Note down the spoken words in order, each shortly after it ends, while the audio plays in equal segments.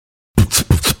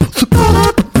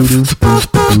Hey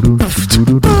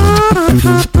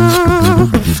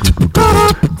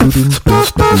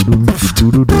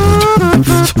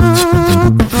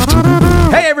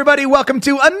everybody, welcome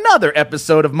to another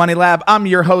episode of Money Lab. I'm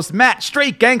your host, Matt,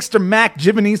 straight gangster Mac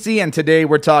Giovanisi, and today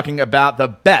we're talking about the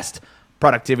best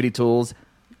productivity tools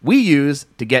we use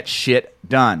to get shit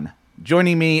done.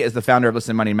 Joining me is the founder of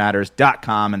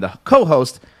ListenMoneyMatters.com and the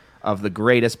co-host of the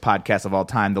greatest podcast of all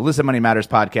time, the Listen Money Matters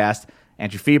podcast,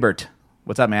 Andrew Fiebert.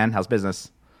 What's up, man? How's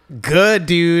business? Good,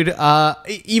 dude.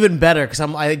 Even better because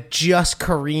I just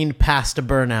careened past a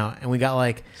burnout, and we got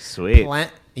like sweet. We're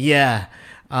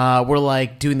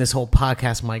like doing this whole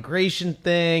podcast migration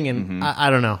thing, and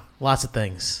I don't know, lots of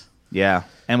things. Yeah,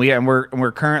 and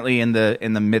we're currently in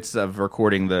the midst of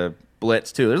recording the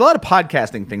Blitz too. There's a lot of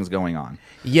podcasting things going on.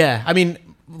 Yeah, I mean,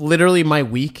 literally my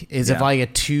week is if I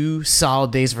get 2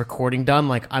 solid days of recording done,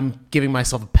 like I'm giving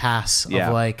myself a pass of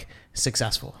like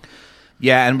successful.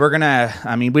 Yeah, and we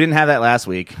didn't have that last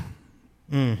week,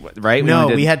 right?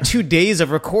 We had 2 days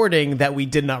of recording that we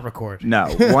did not record.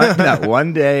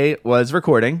 One day was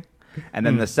recording, and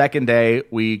then the second day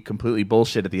we completely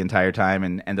bullshitted the entire time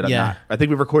and ended up not. I think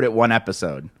we recorded 1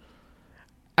 episode.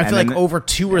 I feel like over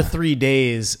 2 or 3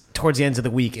 days towards the end of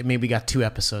the week, it maybe got 2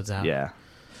 episodes out. Yeah.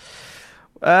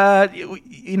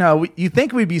 You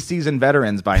think we'd be seasoned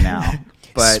veterans by now.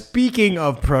 But speaking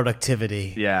of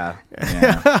productivity, but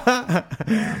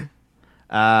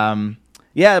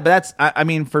that's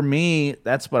for me,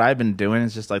 that's what I've been doing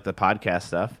is just like the podcast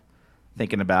stuff,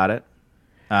 thinking about it.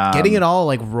 Getting it all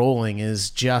like rolling is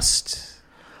just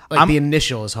like the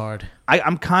initial is hard.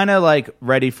 I'm kind of like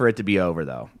ready for it to be over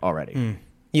though already.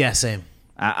 Yeah, same.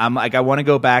 I'm like I want to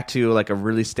go back to like a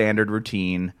really standard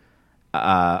routine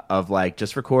of like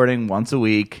just recording once a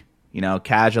week.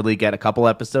 Casually get a couple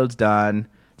episodes done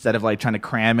instead of like trying to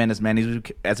cram in as many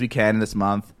as we can this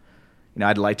month.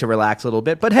 I'd like to relax a little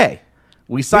bit, but hey,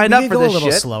 we signed up for this shit. We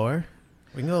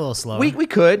can go a little slower. We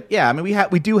could, yeah. I mean,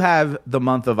 we do have the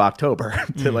month of October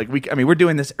to we're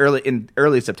doing this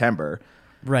early September,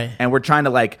 right? And we're trying to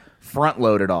like front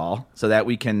load it all so that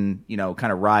we can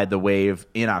kind of ride the wave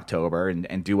in October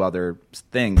and do other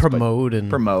things,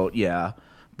 promote, yeah.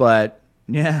 But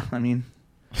yeah, I mean.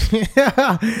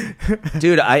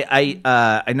 Dude,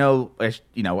 I know,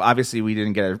 obviously we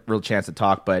didn't get a real chance to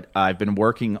talk, but I've been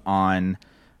working on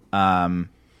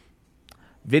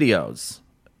videos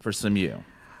for SIMU.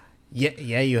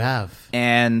 Yeah, you have.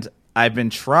 And I've been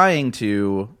trying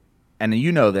to, and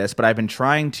you know this, but I've been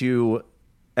trying to,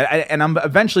 and I'm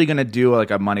eventually going to do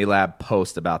like a Money Lab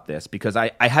post about this because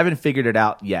I haven't figured it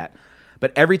out yet.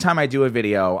 But every time I do a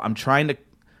video, I'm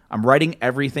writing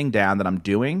everything down that I'm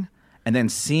doing and then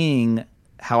seeing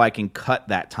how I can cut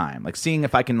that time. Like seeing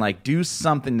if I can like do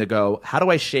something to go, how do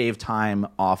I shave time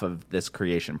off of this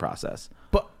creation process?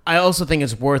 But I also think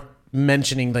it's worth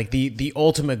mentioning like the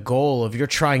ultimate goal of you're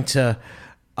trying to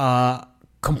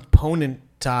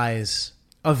componentize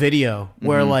a video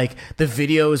where like the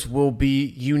videos will be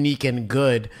unique and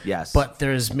good. Yes. But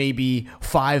there's maybe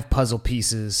 5 puzzle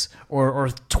pieces or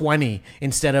 20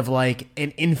 instead of like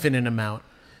an infinite amount.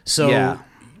 So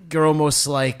you're almost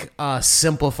like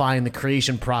simplifying the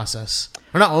creation process.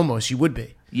 Or not almost, you would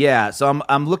be. Yeah, so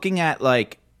I'm looking at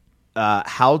like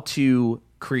how to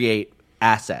create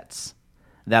assets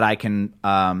that I can,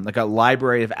 like a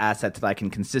library of assets that I can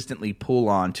consistently pull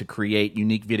on to create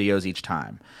unique videos each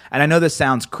time. And I know this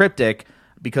sounds cryptic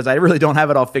because I really don't have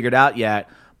it all figured out yet,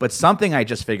 but something I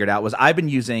just figured out was I've been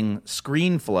using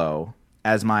ScreenFlow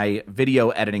as my video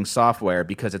editing software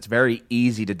because it's very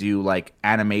easy to do like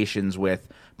animations with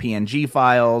PNG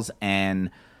files and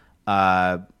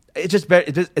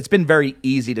it's been very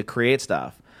easy to create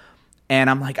stuff. And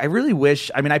I'm like, I really wish,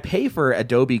 I pay for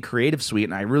Adobe Creative Suite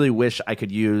and I really wish I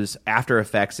could use After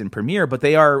Effects and Premiere, but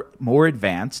they are more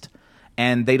advanced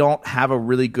and they don't have a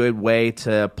really good way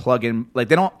to plug in,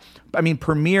 like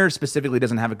Premiere specifically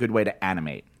doesn't have a good way to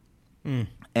animate.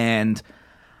 And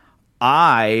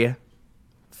I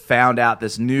found out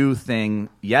this new thing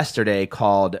yesterday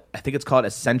I think it's called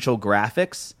Essential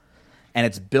Graphics, and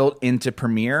it's built into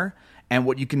Premiere. And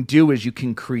what you can do is you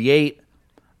can create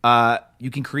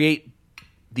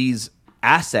these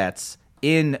assets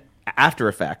in After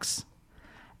Effects,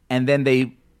 and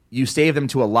then you save them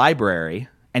to a library,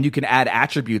 and you can add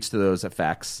attributes to those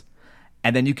effects,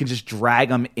 and then you can just drag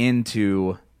them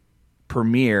into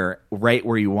Premiere right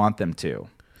where you want them to.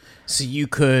 So you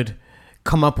could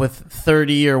come up with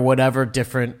 30 or whatever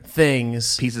different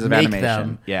things, pieces of make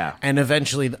animation, them, and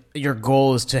eventually your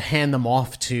goal is to hand them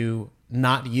off to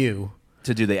not you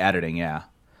to do the editing, yeah.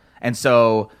 And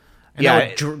so And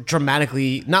that would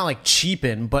dramatically, not like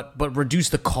cheapen, but reduce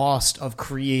the cost of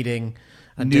creating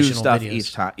additional new stuff videos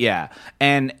each time. Yeah,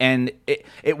 and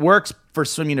it works for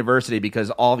Swim University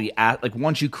because all the like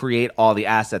once you create all the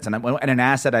assets, and an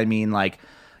asset I mean like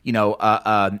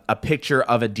a picture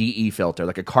of a DE filter,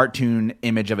 like a cartoon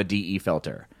image of a DE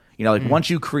filter. Like once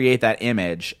you create that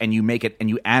image and you make it and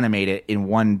you animate it in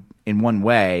one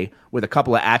way with a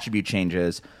couple of attribute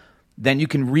changes, then you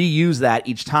can reuse that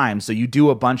each time. So you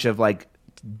do a bunch of like,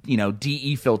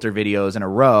 DE filter videos in a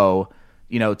row,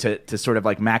 to sort of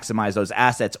like maximize those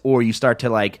assets, or you start to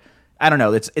like, I don't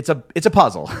know, it's a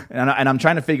puzzle, and I'm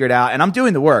trying to figure it out, and I'm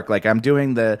doing the work, like I'm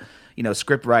doing the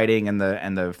script writing and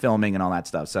the filming and all that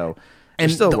stuff. So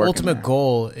and the ultimate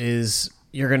goal is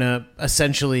you're gonna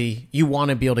essentially you want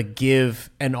to be able to give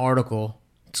an article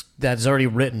that's already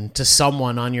written to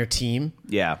someone on your team.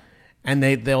 Yeah. And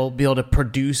they'll be able to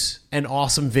produce an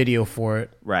awesome video for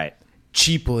it. Right.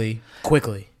 Cheaply,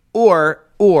 quickly. Or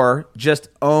just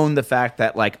own the fact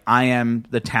that like I am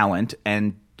the talent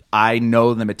and I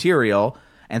know the material,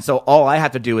 and so all I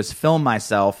have to do is film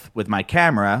myself with my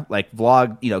camera, like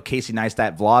vlog, Casey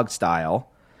Neistat vlog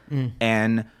style,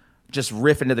 and just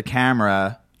riff into the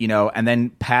camera, and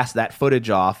then pass that footage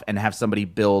off and have somebody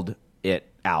build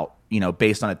it out,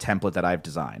 based on a template that I've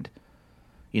designed.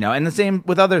 And the same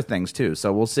with other things too.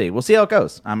 So we'll see. We'll see how it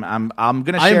goes. I'm going to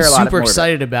share a lot more. I'm super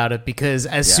excited about it because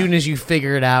as soon as you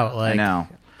figure it out, like I know.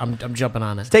 I'm jumping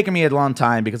on it. It's taken me a long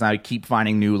time because I keep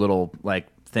finding new little like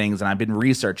things, and I've been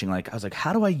researching. Like I was like,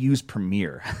 how do I use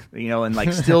Premiere? And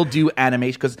like still do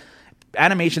animation, because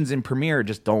animations in Premiere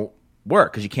just don't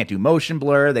work because you can't do motion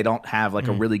blur. They don't have like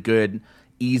a really good,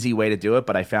 easy way to do it.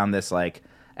 But I found this like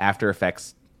After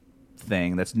Effects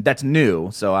thing that's new,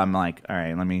 so I'm like, all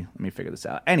right, let me figure this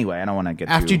out. Anyway, I don't want to get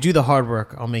after you do the hard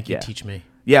work, I'll make you teach me.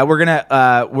 Yeah, we're gonna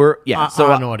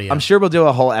so on audio. I'm sure we'll do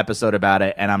a whole episode about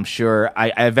it, and I'm sure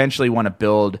I eventually want to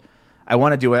build. I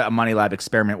want to do a Money Lab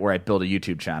experiment where I build a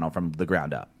YouTube channel from the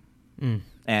ground up,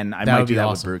 and I might do that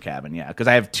with Brew Cabin, because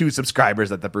I have 2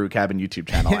 subscribers at the Brew Cabin YouTube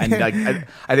channel, and like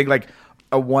I think like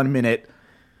a 1-minute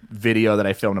video that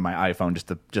I filmed on my iPhone just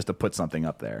to put something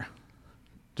up there.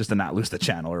 Just to not lose the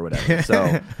channel or whatever.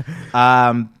 So,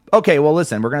 okay, well,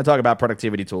 listen, we're going to talk about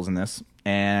productivity tools in this.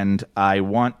 And I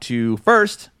want to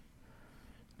first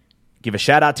give a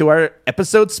shout out to our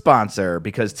episode sponsor,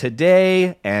 because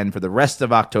today and for the rest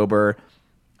of October,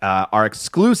 our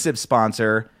exclusive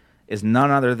sponsor is none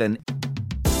other than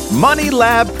Money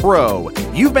Lab Pro.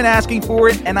 You've been asking for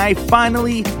it, and I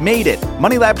finally made it.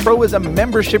 Money Lab Pro is a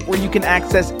membership where you can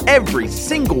access every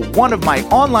single one of my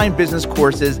online business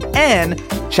courses and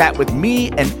chat with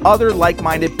me and other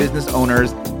like-minded business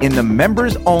owners in the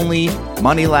members-only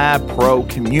Money Lab Pro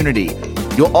community.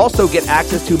 You'll also get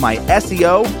access to my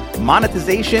SEO,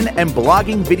 monetization, and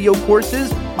blogging video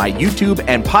courses, my YouTube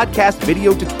and podcast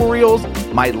video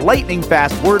tutorials, my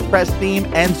lightning-fast WordPress theme,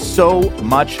 and so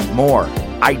much more.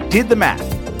 I did the math,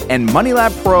 and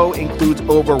MoneyLab Pro includes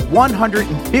over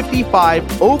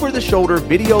 155 over-the-shoulder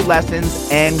video lessons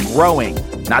and growing.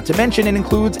 Not to mention, it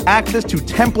includes access to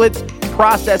templates,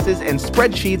 processes, and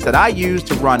spreadsheets that I use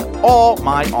to run all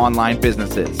my online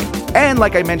businesses. And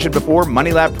like I mentioned before,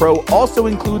 MoneyLab Pro also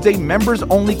includes a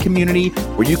members-only community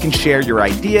where you can share your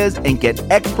ideas and get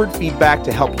expert feedback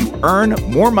to help you earn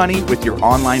more money with your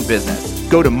online business.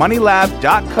 Go to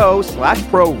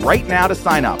moneylab.co/pro right now to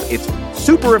sign up. It's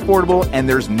super affordable, and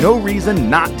there's no reason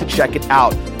not to check it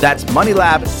out. That's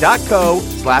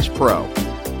moneylab.co/pro.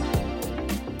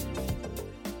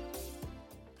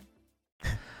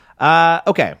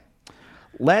 Okay,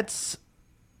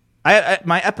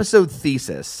 my episode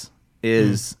thesis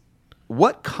is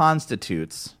what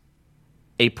constitutes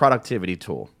a productivity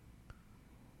tool?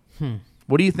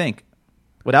 What do you think?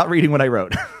 Without reading what I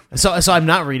wrote. So I'm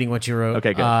not reading what you wrote.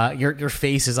 Okay, good. Your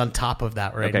face is on top of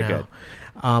that right now. Okay, good.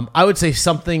 I would say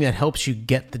something that helps you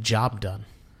get the job done.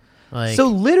 Like, so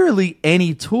literally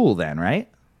any tool then, right?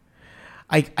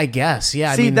 I guess,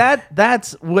 yeah. See,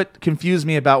 that's what confused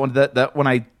me about when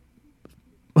I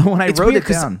wrote it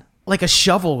down. Like a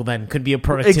shovel then could be a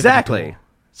productivity tool.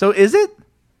 So is it?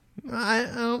 I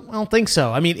don't think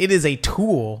so. I mean, it is a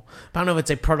tool, but I don't know if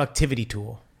it's a productivity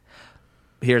tool.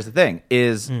 Here's the thing: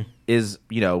 is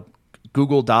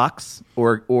Google Docs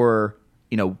or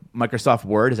Microsoft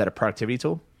Word, is that a productivity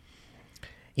tool?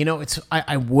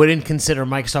 I wouldn't consider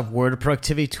Microsoft Word a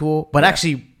productivity tool, but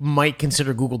actually might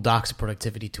consider Google Docs a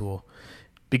productivity tool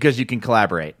because you can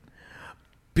collaborate.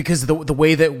 Because the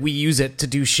way that we use it to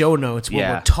do show notes,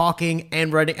 where we're talking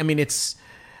and writing, I mean,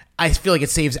 I feel like it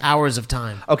saves hours of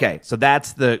time. Okay, so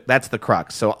that's the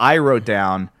crux. So I wrote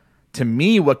down to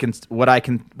me,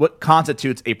 what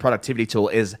constitutes a productivity tool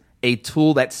is a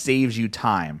tool that saves you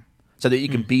time so that you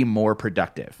can be more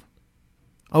productive.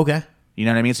 Okay. You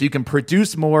know what I mean? So you can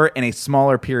produce more in a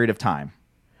smaller period of time.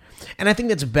 And I think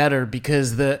that's better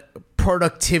because the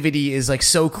productivity is like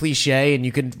so cliche, and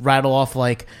you can rattle off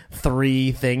like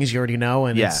 3 things you already know.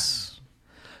 And it's...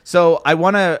 So I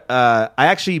want to, I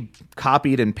actually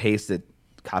copied and pasted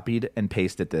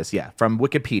this, from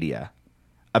Wikipedia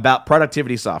about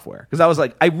productivity software. Because I was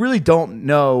like, I really don't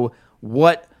know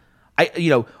what,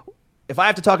 if I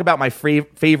have to talk about my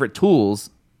favorite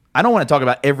tools, I don't want to talk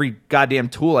about every goddamn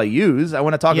tool I use. I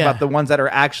want to talk about the ones that are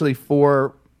actually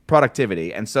for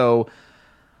productivity. And so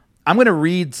I'm going to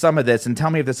read some of this and tell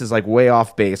me if this is like way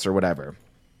off base or whatever.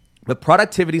 The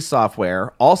productivity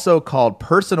software, also called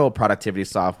personal productivity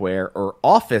software or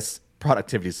office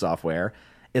productivity software,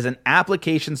 is an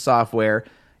application software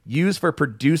used for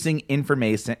producing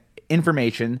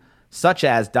information such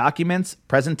as documents,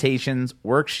 presentations,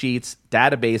 worksheets,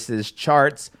 databases,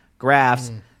 charts,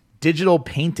 graphs, digital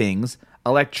paintings,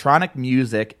 electronic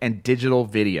music, and digital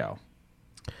video.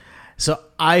 So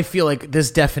I feel like this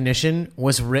definition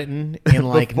was written in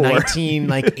like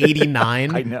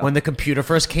 1989 when the computer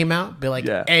first came out. Be like,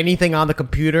 anything on the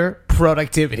computer,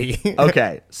 productivity.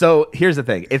 Okay, so here's the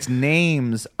thing. Its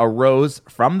names arose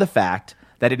from the fact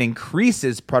that it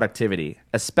increases productivity,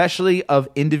 especially of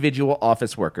individual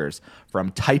office workers, from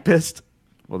typist,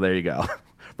 well, there you go,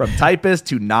 from typist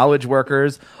to knowledge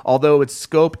workers, although its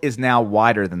scope is now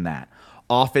wider than that.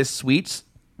 Office suites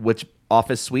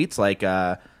like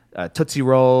Tootsie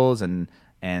Rolls and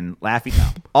Laffy. No.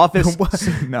 Office.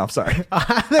 No, I'm sorry.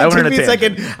 I wanted to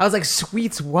second. I was like,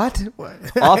 sweets. What?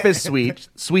 Office suites.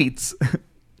 Swisher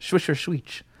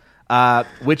Sweech.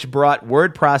 Which brought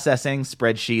word processing,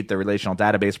 spreadsheet, the relational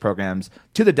database programs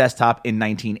to the desktop in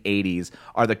 1980s,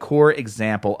 are the core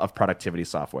example of productivity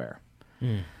software.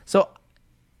 So,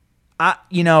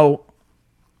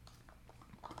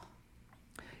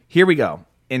 here we go.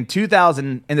 In the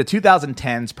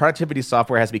 2010s, productivity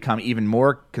software has become even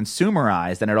more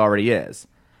consumerized than it already is,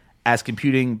 as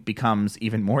computing becomes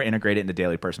even more integrated into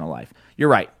daily personal life. You're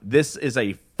right. This is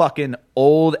a fucking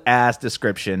old-ass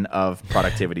description of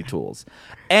productivity tools.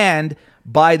 And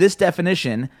by this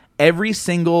definition, every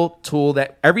single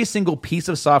piece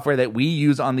of software that we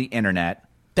use on the internet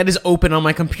that is open on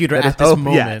my computer at this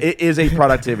moment. Yeah, it is a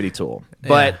productivity tool.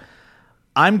 But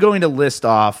I'm going to list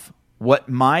off what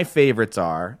my favorites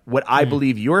are, what I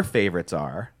believe your favorites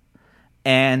are,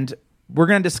 and we're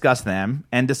going to discuss them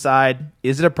and decide,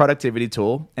 is it a productivity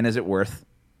tool and is it worth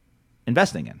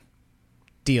investing in?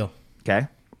 Deal. Okay.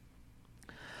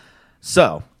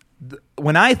 So,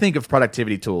 when I think of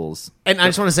productivity tools... And I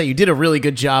just want to say, you did a really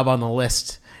good job on the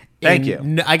list. Thank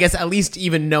you. I guess at least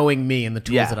even knowing me and the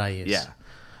tools that I use. Yeah.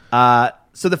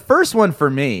 So the first one for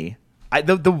me,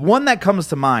 the one that comes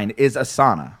to mind is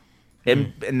Asana.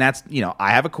 And that's,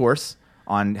 I have a course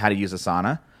on how to use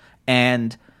Asana.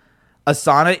 And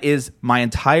Asana is my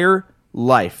entire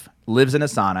life lives in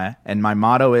Asana. And my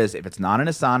motto is, if it's not in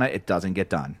Asana, it doesn't get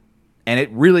done. And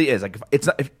it really is. Like,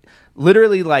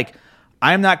 literally, like,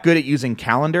 I'm not good at using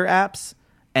calendar apps.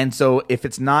 And so if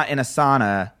it's not in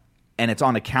Asana and it's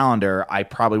on a calendar, I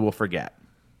probably will forget.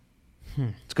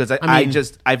 It's because I'm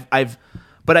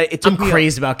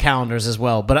crazy about calendars as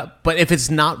well. But if it's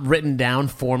not written down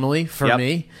formally for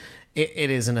me, it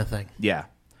isn't a thing. Yeah.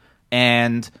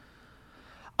 And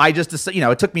I just,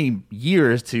 it took me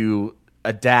years to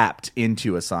adapt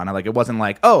into Asana. Like, it wasn't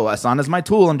like, oh, Asana's my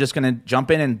tool, I'm just going to jump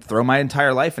in and throw my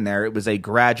entire life in there. It was a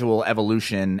gradual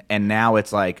evolution. And now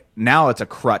it's a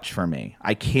crutch for me.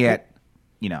 I can't,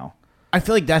 I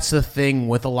feel like that's the thing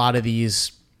with a lot of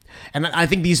these. And I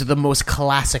think these are the most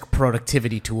classic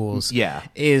productivity tools. Yeah.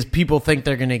 Is people think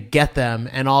they're going to get them,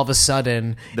 and all of a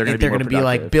sudden they're going to be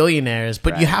like billionaires.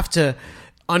 But you have to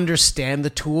understand the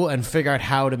tool and figure out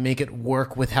how to make it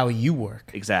work with how you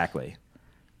work. Exactly.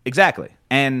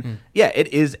 And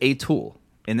it is a tool.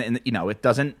 And it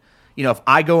doesn't, if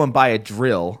I go and buy a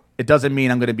drill, it doesn't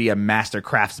mean I'm going to be a master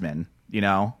craftsman,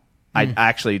 I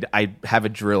have a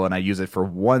drill and I use it for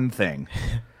one thing.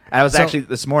 And I was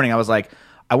this morning, I was like,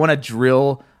 I want to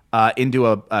drill into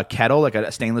a kettle, like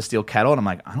a stainless steel kettle. And I'm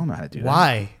like, I don't know how to do that.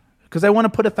 Why? Because I want to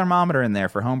put a thermometer in there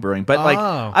for home brewing. But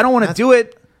I don't want to do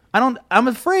it. I'm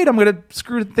afraid I'm going to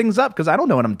screw things up because I don't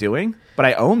know what I'm doing. But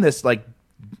I own this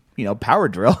power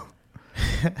drill.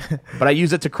 But I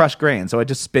use it to crush grain. So it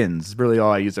just spins. Really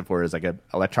all I use it for is like an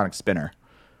electronic spinner.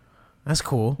 That's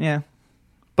cool. Yeah.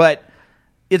 But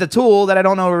it's a tool that I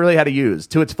don't know really how to use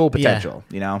to its full potential,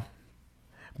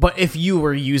 But if you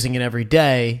were using it every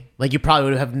day, like you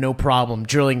probably would have no problem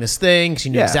drilling this thing because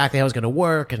you knew exactly how it was going to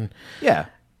work. And yeah,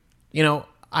 you know,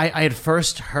 I had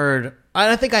first heard.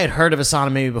 I think I had heard of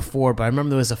Asana maybe before, but I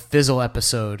remember there was a Fizzle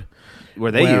episode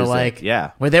where they used it.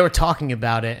 Yeah, where they were talking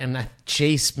about it, and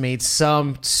Chase made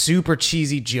some super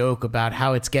cheesy joke about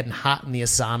how it's getting hot in the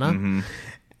Asana. Mm-hmm.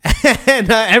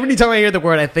 And every time I hear the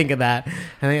word, I think of that.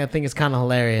 I think it's kind of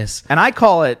hilarious. And I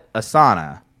call it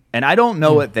Asana, and I don't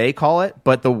know what they call it,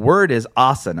 but the word is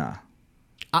asana.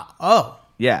 Oh,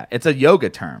 yeah, it's a yoga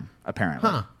term apparently.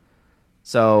 Huh.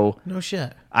 So No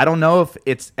shit. I don't know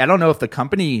if the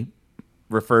company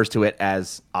refers to it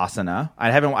as asana.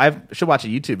 I should watch a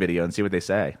YouTube video and see what they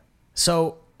say.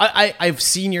 So I've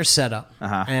seen your setup,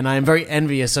 and I'm very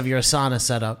envious of your Asana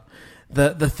setup.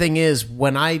 The thing is,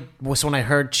 when I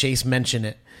heard Chase mention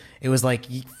it, it was like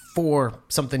 4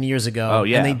 something years ago. Oh,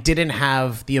 yeah. And they didn't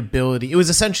have the ability. It was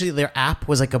essentially their app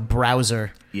was like a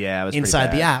browser. Yeah, it was inside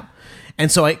pretty the bad. app,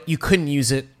 and so you couldn't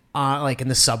use it like in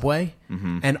the subway.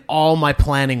 Mm-hmm. And all my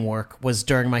planning work was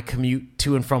during my commute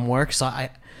to and from work. So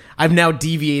I've now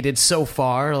deviated so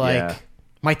far. Like Yeah.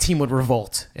 my team would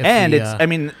revolt. If And I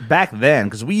mean, back then,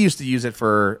 because we used to use it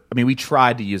we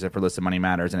tried to use it for Listen Money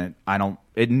Matters, and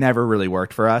it never really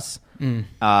worked for us.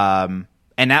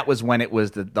 And that was when it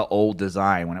was the old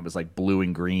design, when it was like blue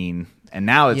and green, and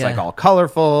now it's like all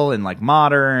colorful and like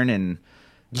modern, and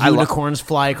unicorns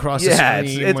fly across the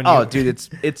screen. Dude,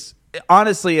 it's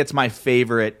honestly, it's my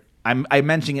favorite. I'm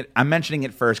mentioning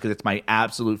it first because it's my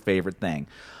absolute favorite thing.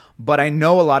 But I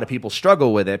know a lot of people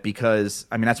struggle with it because,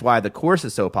 I mean, that's why the course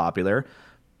is so popular.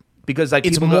 Because like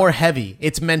it's more heavy.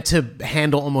 It's meant to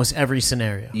handle almost every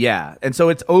scenario. Yeah, and so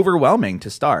it's overwhelming to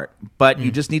start. But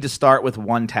you just need to start with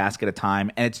one task at a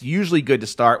time, and it's usually good to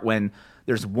start when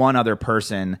there's one other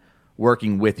person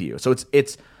working with you. So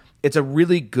it's a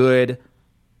really good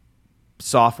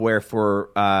software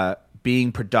for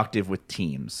being productive with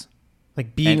teams.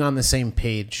 Like being on the same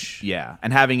page. Yeah,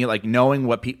 and having it like knowing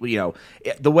what people,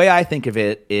 the way I think of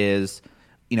it is,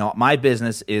 my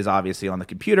business is obviously on the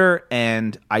computer,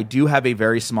 and I do have a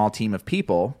very small team of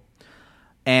people.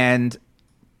 And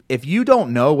if you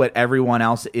don't know what everyone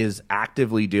else is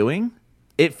actively doing,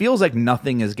 it feels like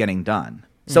nothing is getting done.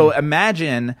 So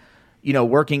imagine,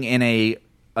 working in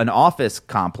an office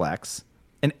complex,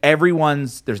 and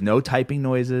there's no typing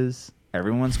noises,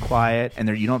 everyone's quiet, and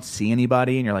you don't see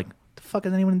anybody, and you're like, fuck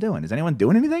is anyone doing? Is anyone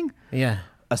doing anything? Yeah.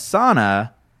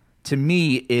 Asana, to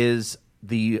me, is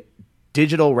the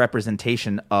digital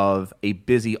representation of a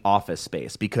busy office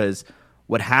space, because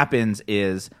what happens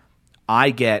is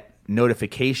I get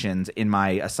notifications in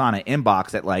my Asana inbox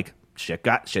that like shit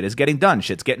is getting done,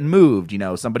 shit's getting moved,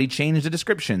 somebody changed the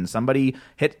description, somebody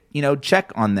hit,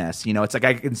 check on this, it's like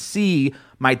I can see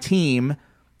my team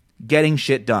getting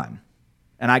shit done.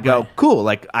 And I go, cool,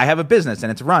 like I have a business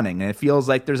and it's running and it feels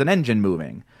like there's an engine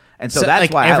moving. And so that's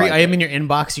like why every I like item in your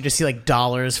inbox, you just see like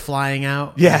dollars flying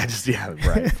out. Yeah,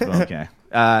 right. Okay.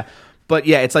 But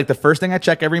yeah, it's like the first thing I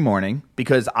check every morning,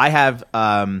 because I have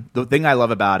the thing I love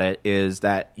about it is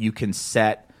that you can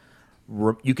set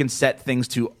tasks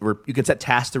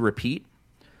to repeat.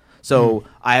 So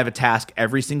I have a task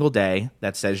every single day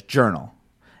that says journal,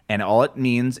 and all it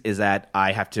means is that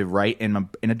I have to write in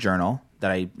a journal that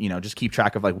I just keep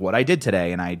track of like what I did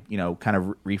today, and I kind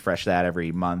of refresh that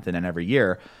every month and then every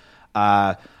year.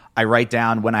 I write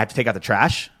down when I have to take out the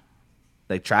trash,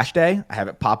 like trash day. I have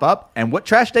it pop up, and what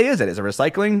trash day is it? Is it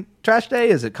recycling trash day?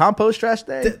 Is it compost trash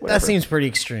day? That seems pretty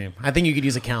extreme. I think you could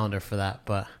use a calendar for that,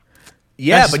 but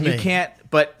yeah, but you can't.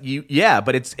 But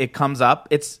it comes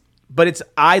up.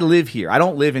 I live here. I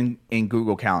don't live in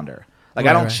Google Calendar. Like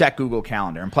I don't check Google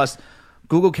Calendar, and plus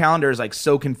Google Calendar is like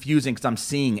so confusing because I'm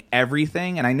seeing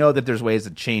everything, and I know that there's ways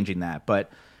of changing that,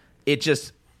 but it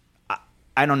just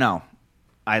I don't know.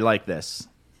 I like this.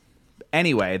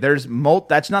 Anyway,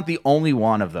 that's not the only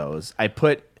one of those. I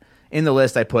put in the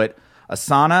list. I put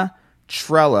Asana,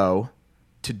 Trello,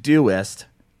 Todoist,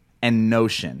 and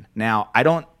Notion. Now I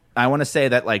want to say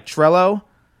that like Trello,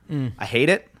 I hate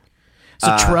it. So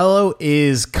Trello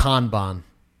is Kanban.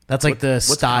 That's like the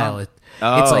style. It's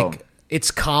like it's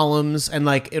columns, and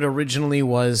like it originally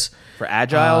was for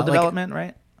agile development,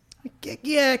 right?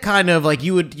 Yeah, kind of like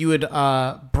you would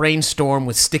brainstorm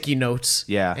with sticky notes,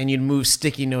 yeah, and you'd move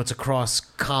sticky notes across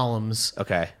columns.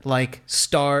 Okay, like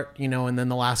start, and then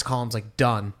the last column's like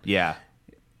done. Yeah,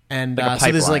 and like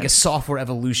so there's like a software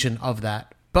evolution of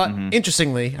that. But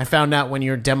interestingly, I found out when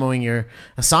you're demoing your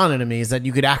Asana to me is that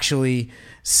you could actually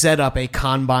set up a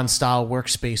Kanban style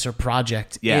workspace or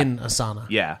project in Asana.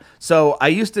 Yeah. So I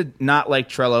used to not like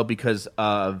Trello because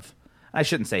of, I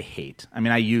shouldn't say hate. I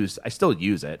mean, I still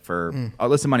use it for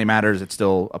Listen Money Matters. It's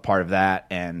still a part of that,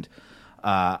 and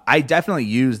I definitely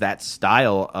use that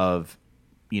style of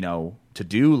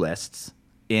to-do lists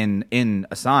in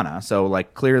Asana. So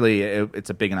like clearly it's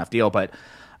a big enough deal, but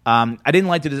I don't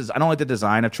like the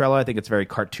design of Trello. I think it's very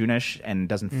cartoonish and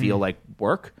doesn't feel like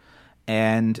work,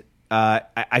 and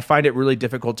I find it really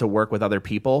difficult to work with other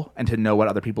people and to know what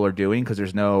other people are doing because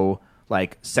there's no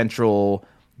like central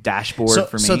dashboard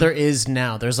for me. So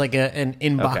there's like an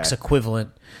inbox equivalent.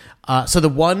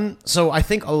 So I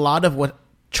think a lot of what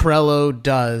Trello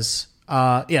does,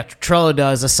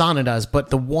 Asana does, but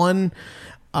the one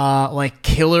like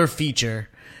killer feature,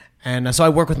 and so I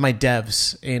work with my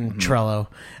devs in Trello.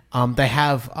 They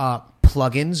have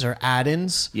plugins or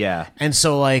add-ins. Yeah. And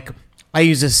so like I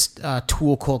use this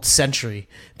tool called Sentry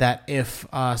that if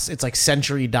it's like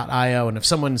Sentry.io, and if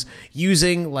someone's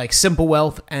using like Simple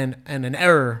Wealth and an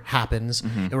error happens,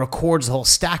 it records the whole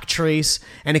stack trace,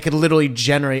 and it could literally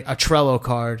generate a Trello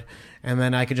card, and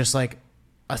then I could just like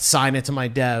assign it to my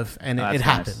dev, and it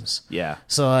happens. Nice. Yeah.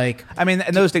 So like, I mean,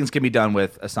 and those things can be done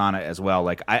with Asana as well.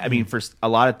 Like I mean, for a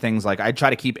lot of things, like I try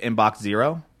to keep inbox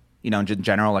zero, in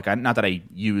general, like not that I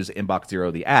use inbox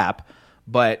zero, the app,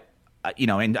 but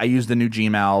and I use the new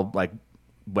Gmail, like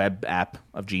web app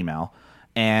of Gmail,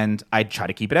 and I try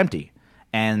to keep it empty.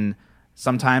 And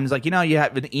sometimes like, you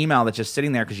have an email that's just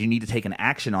sitting there because you need to take an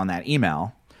action on that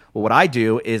email. Well, what I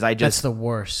do is that's the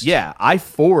worst. Yeah. I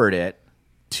forward it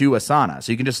to Asana.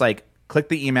 So you can just like click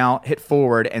the email, hit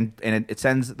forward, and it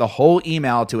sends the whole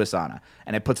email to Asana,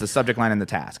 and it puts the subject line in the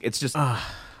task. It's just, I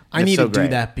need to do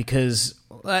that because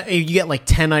you get like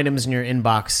 10 items in your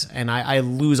inbox, and I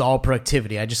lose all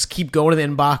productivity. I just keep going to the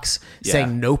inbox,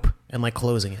 saying nope, and like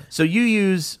closing it. So you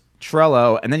use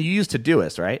Trello, and then you use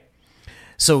Todoist, right?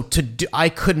 So I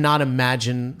could not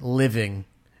imagine living.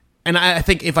 And I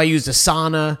think if I used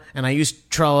Asana and I used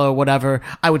Trello, whatever,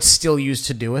 I would still use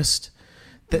Todoist.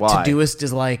 Why? Todoist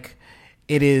is like,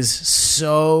 it is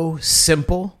so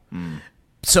simple,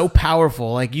 so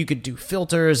powerful. Like you could do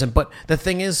filters, but the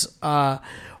thing is,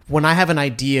 when I have an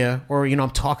idea, or I'm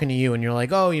talking to you and you're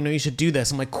like, oh, you should do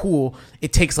this, I'm like, cool.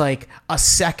 It takes like a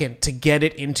second to get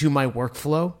it into my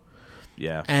workflow.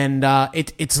 Yeah. And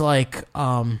it's like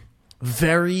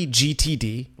very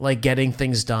GTD, like getting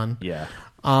things done. Yeah.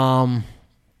 And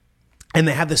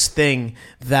they have this thing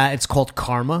that it's called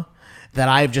Karma that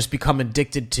I've just become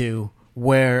addicted to,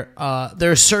 where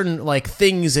there are certain like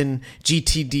things in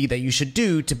GTD that you should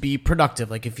do to be productive.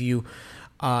 Like if you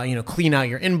clean out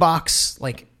your inbox,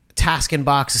 like task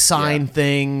inbox, assign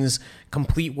things,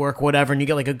 complete work, whatever, and you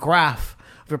get like a graph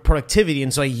of your productivity.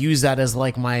 And so I use that as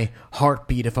like my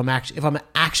heartbeat if I'm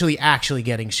actually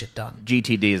getting shit done.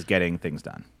 GTD is getting things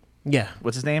done. Yeah.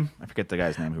 What's his name? I forget the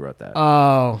guy's name who wrote that.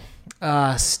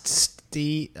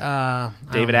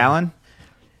 David Allen?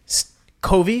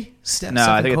 Covey?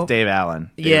 I think it's Dave Allen.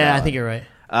 I think you're right.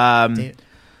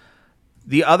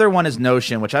 The other one is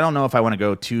Notion, which I don't know if I want to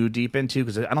go too deep into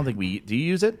because I don't think do you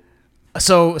use it?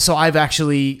 So I've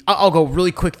actually, I'll go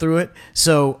really quick through it.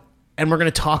 So, and we're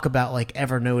going to talk about like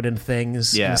Evernote and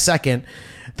things in a second.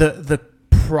 The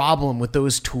problem with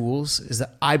those tools is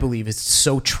that I believe it's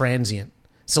so transient.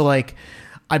 So like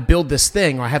I build this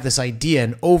thing or I have this idea,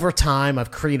 and over time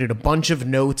I've created a bunch of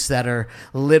notes that are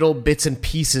little bits and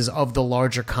pieces of the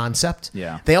larger concept.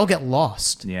 Yeah. They all get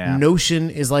lost. Yeah. Notion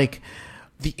is like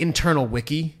the internal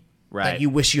wiki that you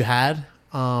wish you had.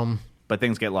 But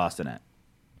things get lost in it.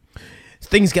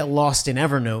 Things get lost in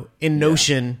Evernote. In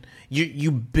Notion,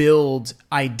 you build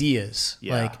ideas.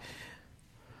 Yeah. Like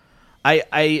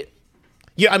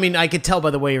I mean, I could tell by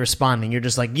the way you're responding. You're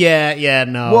just like,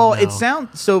 no. Well, no. it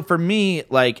sounds so for me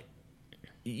like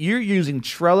you're using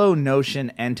Trello,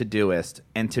 Notion, and Todoist,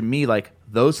 and to me, like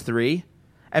those three,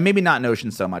 and maybe not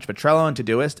Notion so much, but Trello and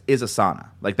Todoist is Asana.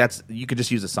 Like you could just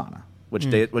use Asana,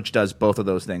 which does both of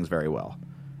those things very well.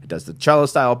 It does the Trello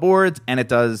style boards, and it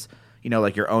does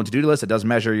like your own to-do list. It does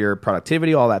measure your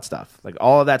productivity, all that stuff. Like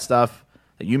all of that stuff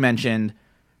that you mentioned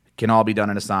can all be done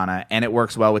in Asana, and it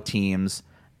works well with Teams.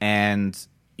 And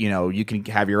you can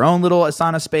have your own little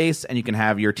Asana space, and you can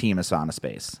have your team Asana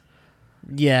space.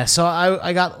 Yeah, so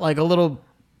I got like a little.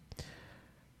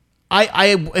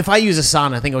 If I use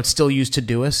Asana, I think I would still use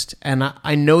Todoist, and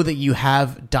I know that you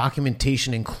have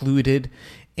documentation included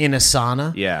in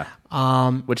Asana. Yeah,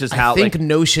 which is how I think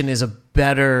Notion is a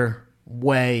better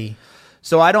way.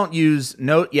 So I don't use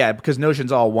because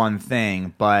Notion's all one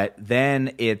thing, but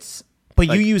then it's. But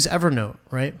you use Evernote,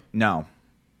 right? No.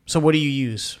 So what do you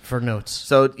use for notes?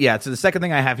 So the second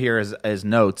thing I have here is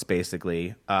notes,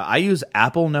 basically. I use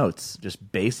Apple Notes,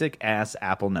 just basic ass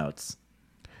Apple Notes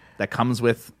that comes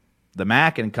with the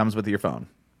Mac and it comes with your phone.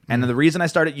 And the reason I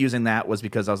started using that was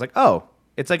because I was like, oh,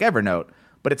 it's like Evernote,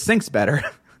 but it syncs better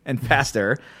and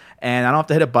faster, and I don't have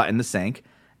to hit a button to sync.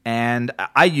 And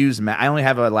I only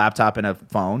have a laptop and a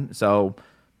phone, so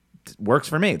it works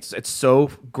for me. It's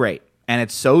so great, and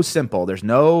it's so simple. There's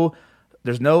no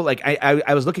like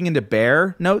I was looking into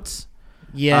Bear Notes.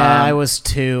 Yeah, I was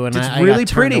too, and It's I really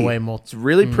got turned pretty. away It's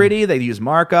really pretty. They use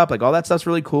markup, like all that stuff's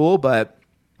really cool. But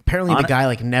apparently, the guy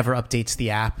like never updates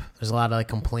the app. There's a lot of like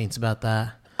complaints about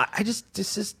that. I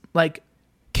just like.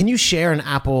 Can you share an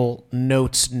Apple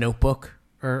Notes notebook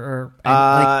or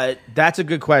That's a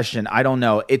good question. I don't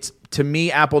know. It's to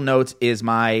me, Apple Notes is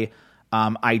my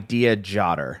idea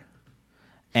jotter,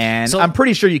 and So- I'm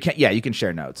pretty sure you can. Yeah, you can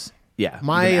share notes. Yeah, you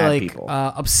my can add like people.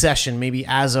 obsession maybe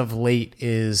as of late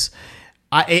is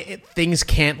things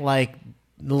can't like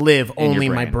live In your only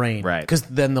in my brain. brain, Right. because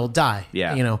then they'll die.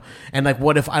 Yeah. you know. And like,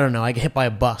 what if I don't know, I get hit by a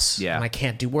bus, Yeah. and I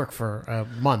can't do work for a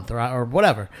month or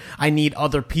whatever. I need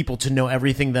other people to know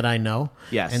everything that I know.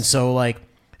 Yes. And so like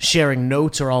sharing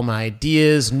notes are all my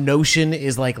ideas. Notion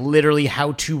is like literally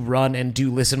how to run and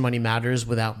do Listen Money Matters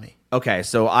without me. Okay,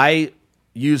 so I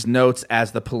use notes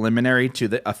as the preliminary to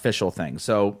the official thing.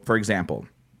 So, for example,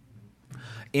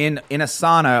 in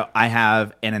Asana, I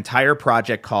have an entire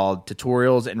project called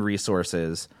Tutorials and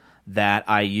Resources that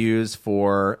I use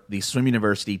for the Swim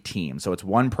University team. So it's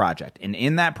one project. And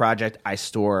in that project, I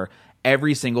store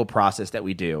every single process that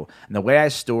we do. And the way I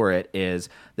store it is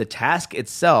the task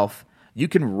itself, you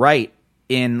can write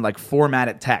in like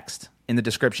formatted text in the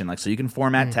description. Like, so you can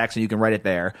format text and you can write it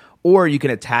there, or you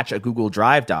can attach a Google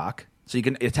Drive doc. So you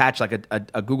can attach like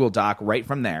a Google Doc right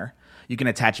from there. You can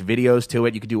attach videos to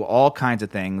it. You can do all kinds of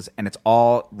things, and it's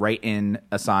all right in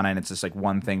Asana, and it's just like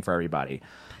one thing for everybody.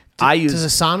 Does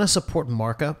Asana support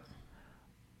markup?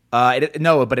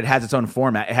 No, but it has its own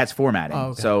format. It has formatting. Oh,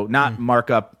 okay. So not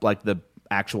markup like the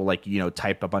actual, like, you know,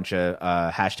 type a bunch of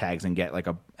hashtags and get like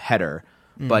a header,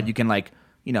 but you can like,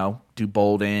 you know, do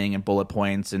bolding and bullet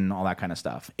points and all that kind of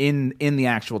stuff in the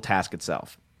actual task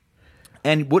itself.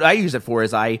 And what I use it for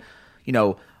is I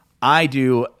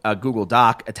do a Google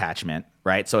Doc attachment,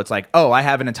 right? So it's like, oh, I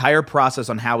have an entire process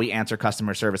on how we answer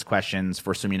customer service questions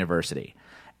for Swim University.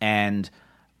 And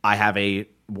I have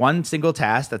one single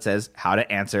task that says how to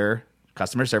answer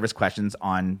customer service questions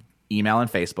on email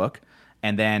and Facebook.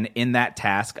 And then in that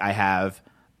task, I have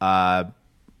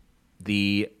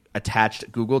the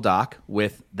attached Google Doc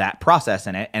with that process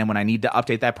in it. And when I need to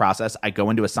update that process, I go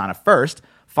into Asana first,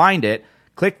 find it,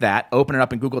 click that, open it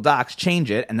up in Google Docs, change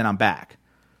it, and then I'm back.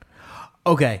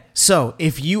 Okay, so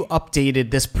if you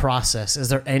updated this process, is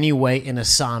there any way in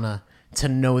Asana to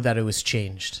know that it was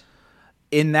changed?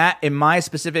 In my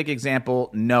specific example,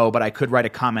 no, but I could write a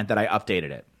comment that I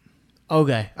updated it.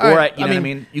 Okay. Or, you know what I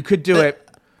mean? You could do it.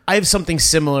 I have something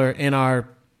similar in our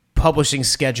publishing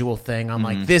schedule thing. I'm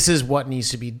like, this is what needs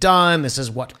to be done. This is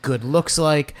what good looks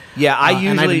like. Yeah, and I've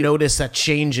usually noticed that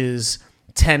changes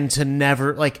tend to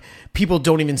never, like, people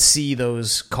don't even see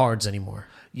those cards anymore.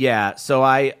 Yeah, so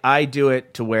I do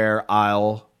it to where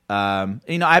I'll, I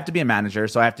have to be a manager,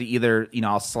 so I have to either,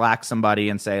 I'll Slack somebody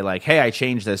and say like, hey, I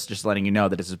changed this, just letting you know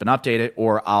that this has been updated,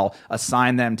 or I'll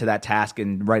assign them to that task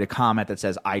and write a comment that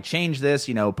says, I changed this,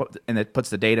 and it puts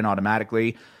the date in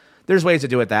automatically. There's ways to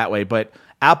do it that way, but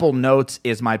Apple Notes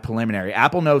is my preliminary.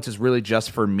 Apple Notes is really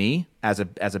just for me as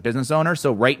a business owner.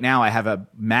 So right now I have a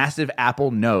massive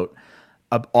Apple Note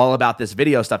all about this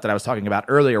video stuff that I was talking about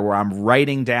earlier, where I'm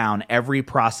writing down every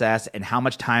process and how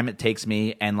much time it takes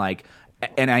me, and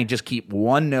I just keep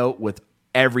one note with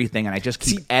everything, and I just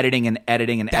keep editing and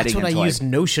editing and editing. That's what I use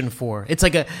Notion for. It's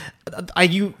like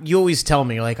you always tell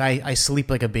me like I sleep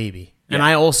like a baby. Yeah. And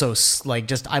I also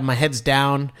like my head's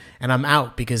down and I'm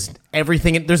out because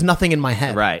there's nothing in my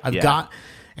head. Right.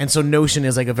 And so Notion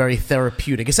is like a very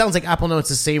therapeutic. It sounds like Apple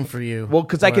Notes is the same for you. Well,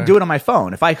 because I could do it on my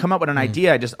phone. If I come up with an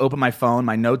idea, I just open my phone,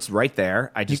 my notes right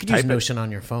there. I just you can type use Notion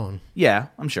on your phone. Yeah,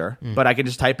 I'm sure. But I can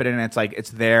just type it in, and it's like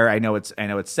it's there. I know it's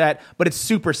set, but it's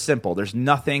super simple. There's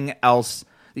nothing else.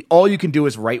 All you can do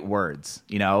is write words.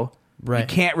 Right. You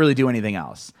can't really do anything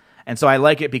else. And so I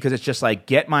like it because it's just like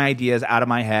get my ideas out of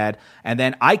my head, and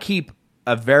then I keep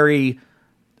a very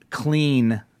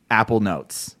clean Apple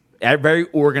Notes. Very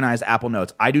organized Apple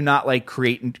Notes. I do not like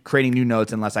creating new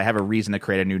notes unless I have a reason to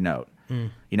create a new note.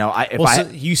 So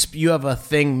you have a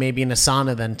thing maybe in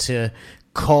Asana then to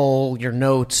cull your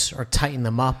notes or tighten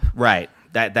them up. Right.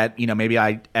 That maybe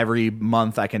every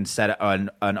month I can set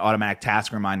an automatic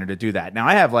task reminder to do that. Now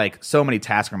I have like so many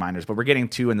task reminders, but we're getting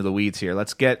too into the weeds here.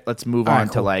 Let's move on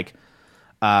to like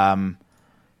some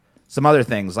other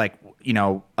things like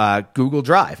Google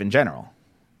Drive in general.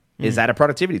 Is that a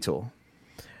productivity tool?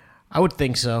 I would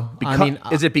think so.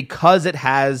 Is it because it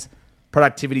has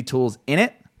productivity tools in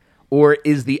it, or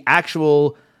is the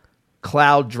actual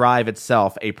cloud drive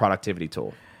itself a productivity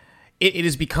tool? It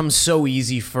has become so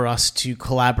easy for us to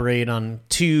collaborate on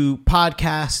 2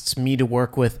 podcasts, me to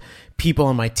work with people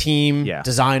on my team,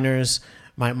 designers.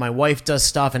 My wife does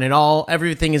stuff, and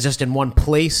everything is just in one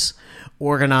place,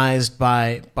 organized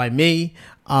by me.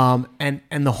 And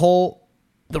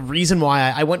the reason why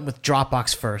I went with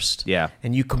Dropbox first,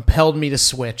 and you compelled me to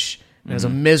switch. It was a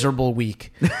miserable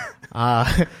week.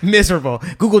 Miserable.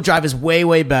 Google Drive is way,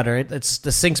 way better. The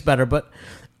sync's better, but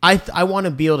I want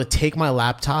to be able to take my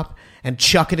laptop and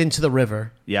chuck it into the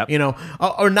river. Yep.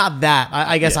 Or not that.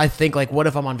 I guess I think, like, what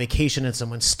if I'm on vacation and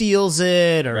someone steals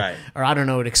it, or I don't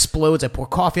know, it explodes. I pour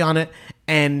coffee on it,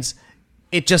 and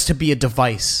it just to be a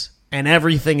device, and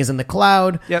everything is in the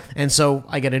cloud. Yep. And so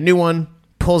I get a new one.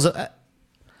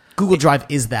 Google Drive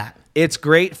is that. It's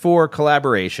great for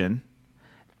collaboration.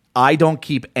 I don't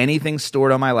keep anything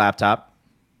stored on my laptop.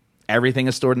 Everything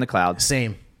is stored in the cloud.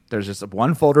 Same. There's just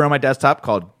one folder on my desktop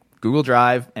called Google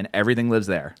Drive, and everything lives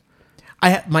there.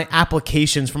 My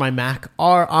applications for my Mac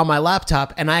are on my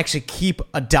laptop, and I actually keep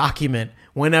a document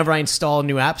whenever I install a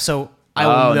new app, so I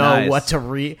will know what to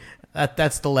read.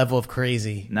 That's the level of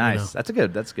crazy. Nice. That's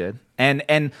good.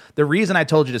 And the reason I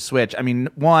told you to switch, I mean,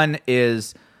 one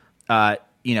is,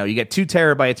 you get 2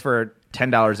 terabytes for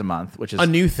 $10 a month, which is a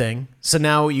new thing. So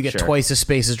now you get twice the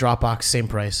space as Dropbox, same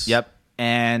price. Yep.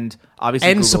 And obviously,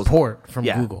 and support from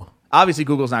Google. Obviously,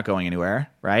 Google's not going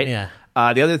anywhere, right? Yeah.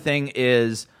 The other thing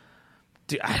is,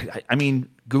 I mean,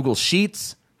 Google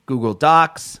Sheets, Google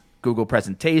Docs, Google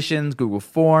Presentations, Google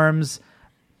Forms,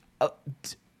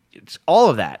 all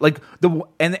of that. Like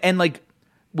and like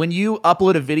when you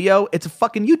upload a video, it's a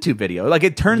fucking YouTube video. Like,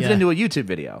 it turns it into a YouTube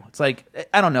video. It's like,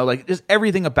 I don't know, like, just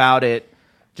everything about it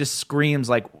just screams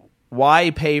like,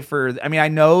 why pay for? I mean, I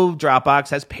know Dropbox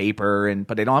has paper,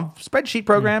 but they don't have a spreadsheet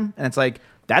program, and it's like,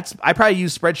 I probably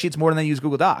use spreadsheets more than I use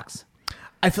Google Docs.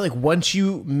 I feel like once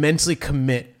you mentally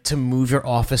commit to move your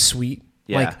Office suite,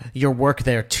 like your work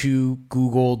there, to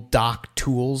Google Doc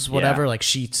tools, whatever, like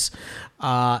Sheets,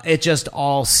 it just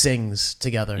all sings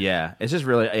together. Yeah, it's just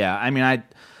really, I mean, I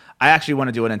actually want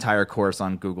to do an entire course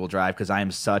on Google Drive, because I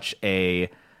am such a,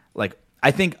 like,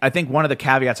 I think one of the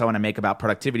caveats I want to make about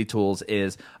productivity tools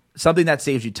is something that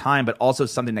saves you time, but also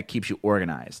something that keeps you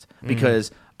organized.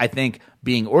 Because I think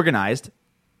being organized,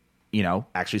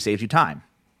 actually saves you time.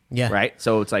 Yeah. Right?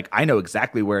 So it's like, I know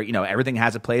exactly where, everything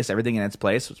has a place, everything in its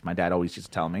place, which my dad always used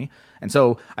to tell me. And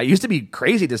so I used to be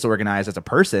crazy disorganized as a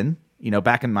person,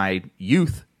 back in my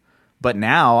youth. But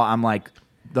now I'm like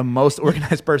the most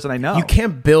organized person I know. You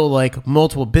can't build like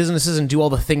multiple businesses and do all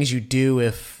the things you do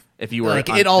if you were like,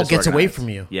 it all gets away from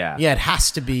you. Yeah. Yeah, it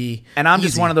has to be. And I'm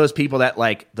just one of those people that,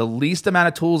 like, the least amount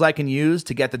of tools I can use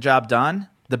to get the job done,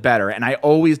 the better. And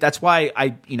that's why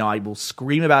I will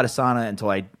scream about Asana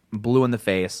until I blue in the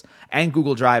face. And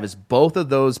Google Drive is both of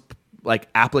those, like,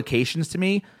 applications to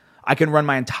me. I can run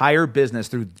my entire business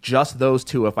through just those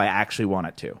 2 if I actually want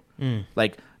it to.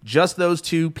 Like, just those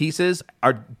 2 pieces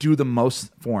do the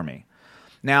most for me.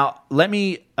 Now,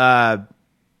 let's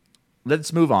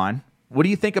move on. What do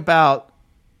you think about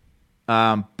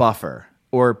Buffer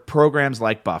or programs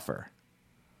like Buffer?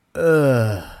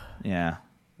 Yeah.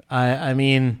 I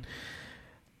mean,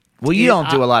 well, you don't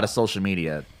do a lot of social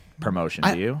media promotion,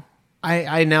 do you?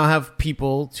 I now have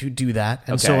people to do that,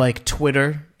 and so like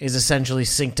Twitter is essentially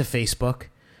synced to Facebook,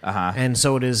 and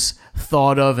so it is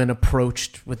thought of and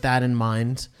approached with that in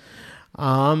mind.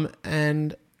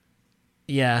 And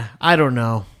yeah, I don't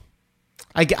know.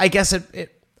 I guess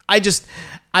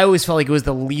I always felt like it was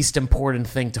the least important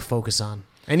thing to focus on.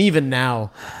 And even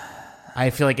now, I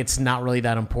feel like it's not really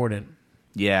that important.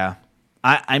 Yeah.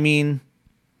 I mean,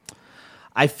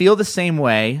 I feel the same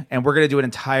way, and we're going to do an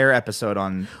entire episode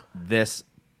on this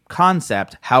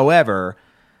concept. However,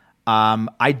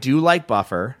 I do like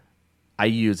Buffer. I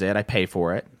use it. I pay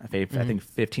for it. I pay, I think,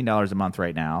 $15 a month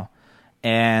right now.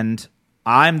 And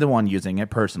I'm the one using it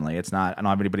personally. I don't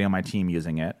have anybody on my team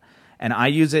using it. And I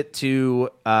use it to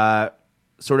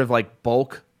sort of like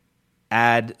bulk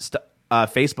add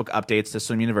Facebook updates to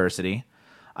Swim University.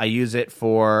 I use it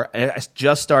I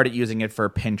just started using it for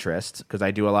Pinterest, because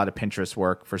I do a lot of Pinterest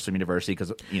work for Swim University,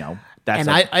 because, that's. And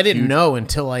I didn't know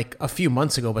until like a few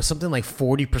months ago, but something like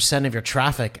 40% of your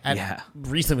traffic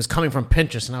recently was coming from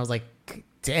Pinterest. And I was like,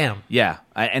 damn. Yeah.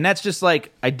 And that's just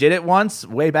like, I did it once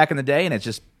way back in the day, and it's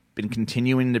just been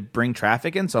continuing to bring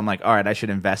traffic in. So I'm like, all right, I should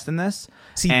invest in this.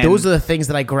 See, those are the things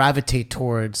that I gravitate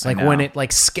towards. Like when it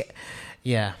like,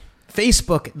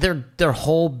 Facebook, their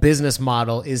whole business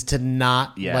model is to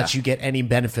not let you get any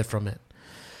benefit from it.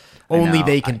 Only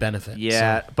they can benefit.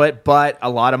 Yeah, so. but a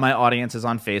lot of my audience is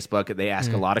on Facebook. They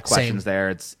ask a lot of questions same.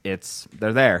 there.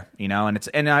 They're there,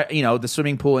 the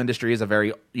swimming pool industry is a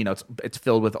very, it's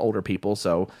filled with older people,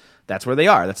 so that's where they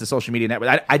are. That's the social media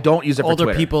network. I don't use it for Older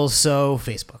Twitter. people, so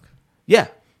Facebook. Yeah.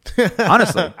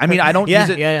 Honestly. I mean, I don't use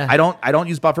it. Yeah. I don't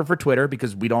use Buffer for Twitter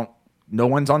because no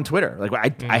one's on Twitter.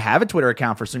 Like I have a Twitter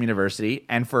account for Swim University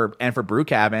and for Brew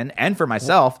Cabin and for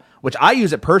myself, which I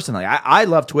use it personally. I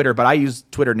love Twitter, but I use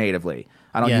Twitter natively.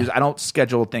 I don't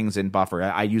schedule things in Buffer.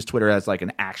 I use Twitter as like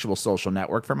an actual social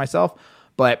network for myself.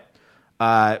 But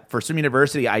for Swim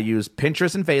University, I use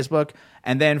Pinterest and Facebook.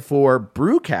 And then for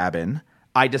Brew Cabin,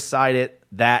 I decided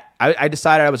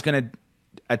I was going to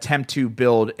attempt to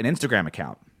build an Instagram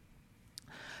account.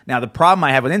 Now, the problem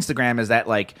I have with Instagram is that,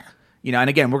 like, and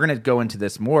again, we're going to go into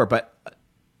this more, but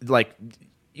like,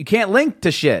 you can't link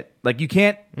to shit. Like, you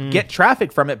can't get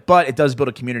traffic from it, but it does build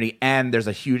a community, and there's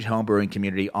a huge homebrewing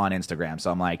community on Instagram.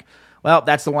 So I'm like, well,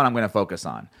 that's the one I'm going to focus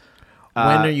on. When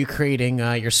are you creating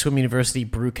your Swim University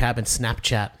Brew Cabin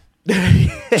Snapchat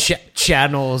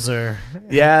channels? Or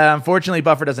Yeah, unfortunately,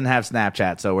 Buffer doesn't have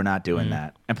Snapchat, so we're not doing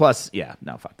that. And plus,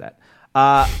 fuck that.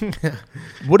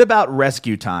 What about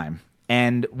Rescue Time?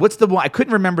 And what's the one? I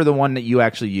couldn't remember the one that you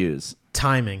actually use.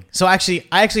 Timing. So I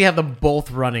actually have them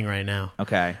both running right now.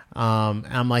 Okay.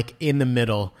 I'm like in the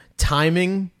middle.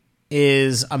 Timing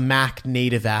is a Mac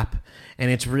native app, and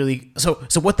it's really so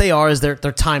what they are is they're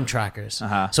time trackers.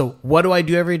 So what do I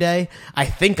do every day? I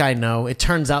think I know. It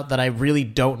turns out that I really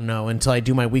don't know until I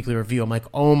do my weekly review. I'm like,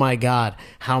 oh my God,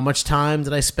 how much time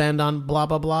did I spend on blah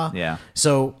blah blah? Yeah.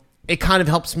 So it kind of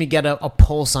helps me get a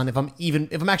pulse on if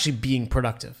I'm actually being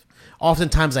productive.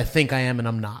 Oftentimes I think I am and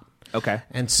I'm not. Okay.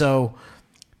 And so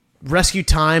Rescue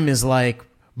Time is like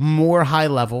more high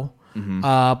level,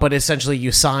 but essentially you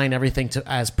assign everything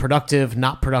as productive,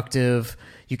 not productive.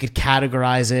 You could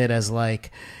categorize it as like,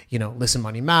 Listen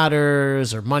Money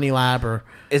Matters or Money Lab or...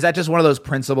 Is that just one of those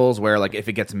principles where, like, if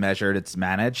it gets measured, it's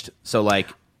managed? So, like,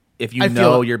 if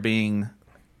you're being...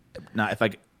 Not if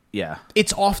I... Yeah.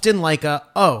 It's often like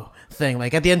thing.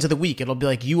 Like at the end of the week, it'll be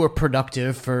like, you were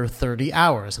productive for 30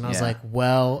 hours. And I was like,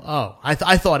 well, I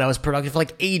thought I was productive for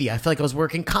like 80. I feel like I was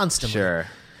working constantly. Sure.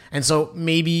 And so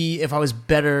maybe if I was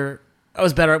better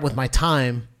with my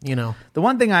time, The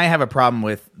one thing I have a problem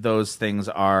with those things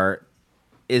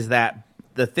is that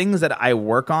the things that I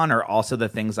work on are also the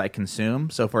things I consume.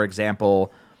 So for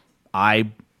example,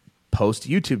 I post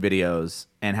YouTube videos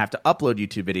and have to upload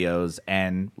YouTube videos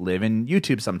and live in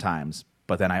YouTube sometimes.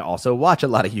 But then I also watch a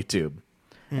lot of YouTube.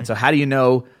 And so how do you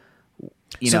know,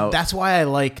 So that's why I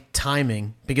like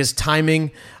timing, because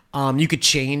timing, you could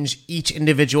change each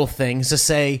individual thing to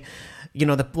say,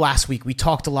 the last week we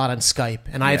talked a lot on Skype,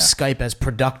 and I have Skype as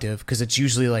productive because it's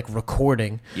usually like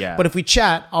recording. Yeah. But if we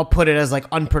chat, I'll put it as like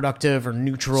unproductive or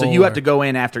neutral. So you have to go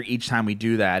in after each time we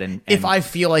do that. And if I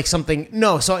feel like something,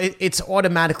 so it's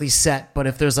automatically set, but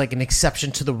if there's like an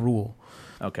exception to the rule.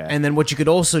 Okay. And then what you could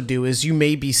also do is you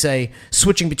may be, say,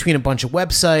 switching between a bunch of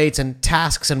websites and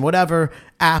tasks and whatever,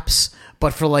 apps,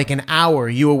 but for like an hour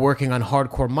you were working on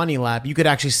Hardcore Money Lab. You could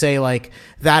actually say like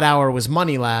that hour was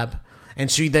Money Lab, and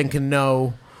so you then can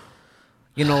know,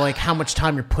 like how much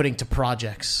time you're putting to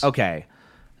projects. Okay.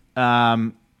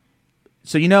 So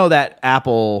that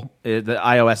Apple, the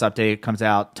iOS update comes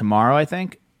out tomorrow, I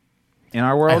think, in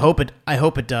our world. I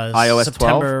hope it does. iOS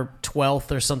September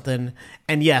 12th or something.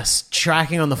 And yes,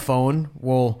 tracking on the phone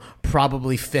will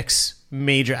probably fix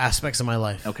major aspects of my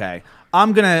life. Okay.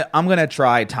 I'm gonna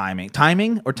try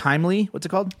timing or timely. What's it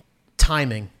called?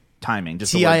 Timing. Just Timing.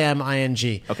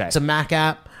 Okay. It's a Mac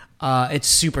app. It's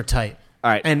super tight.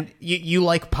 All right. And you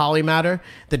like Polymatter?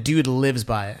 The dude lives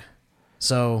by it.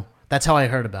 So that's how I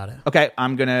heard about it. Okay.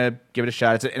 I'm gonna give it a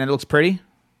shot. And it looks pretty.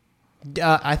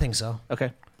 I think so.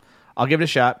 Okay. I'll give it a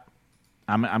shot.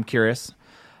 I'm curious.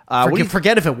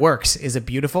 Forget if it works. Is it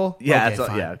beautiful? Yeah. Okay,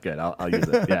 fine. Yeah. Good. I'll use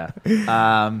it.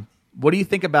 Yeah. What do you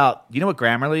think about? Do you know what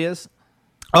Grammarly is?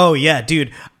 Oh yeah,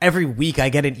 dude. Every week I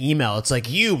get an email. It's like,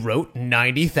 you wrote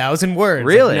 90,000 words.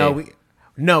 Really? Like,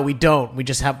 no, we don't.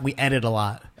 We edit a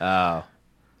lot. Oh,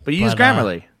 but you use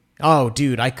Grammarly. Oh,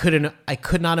 dude, I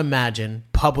could not imagine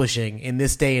publishing in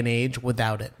this day and age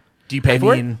without it. Do you pay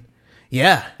for it?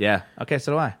 Yeah. Yeah. Okay,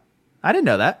 so do I. I didn't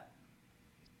know that.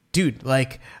 Dude,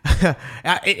 like,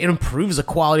 it improves the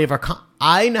quality of our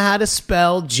I know how to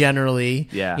spell generally,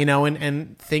 yeah.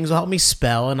 And things will help me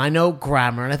spell, and I know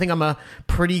grammar, and I think I'm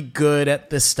pretty good at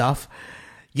this stuff.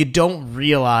 You don't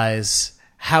realize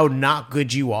how not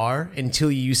good you are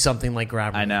until you use something like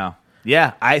Grammarly. I know.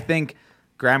 Yeah, I think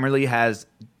Grammarly has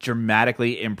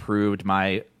dramatically improved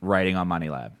my writing on Money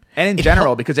Lab. and in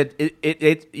general, because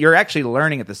it you're actually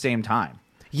learning at the same time.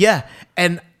 Yeah,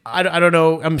 and I don't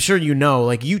know. I'm sure you know.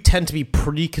 Like, you tend to be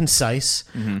pretty concise.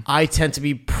 I tend to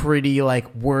be pretty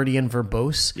like wordy and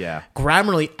verbose. Yeah.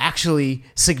 Grammarly actually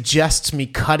suggests me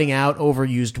cutting out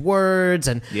overused words,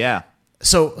 and Yeah.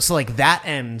 so like that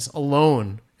end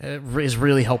alone is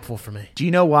really helpful for me. Do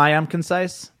you know why I'm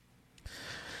concise?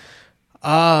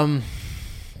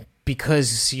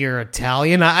 Because you're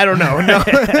Italian. I don't know. No.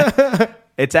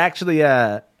 It's actually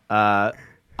I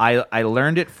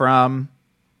learned it from.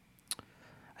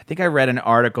 I think I read an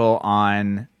article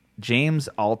on James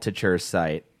Altucher's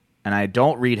site, and I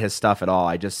don't read his stuff at all.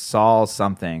 I just saw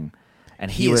something,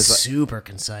 and he was super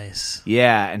concise.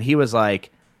 Yeah, and he was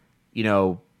like,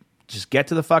 just get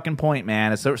to the fucking point,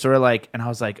 man. It's sort of like, and I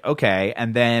was like, okay,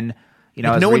 and then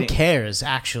I was no reading, one cares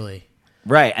actually.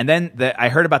 right? And then I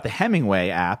heard about the Hemingway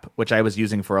app, which I was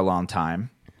using for a long time.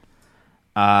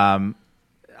 I'm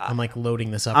like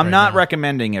loading this up. I'm right not now.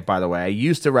 recommending it, by the way. I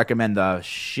used to recommend the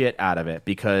shit out of it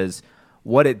because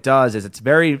what it does is it's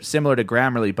very similar to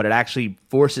Grammarly, but it actually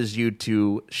forces you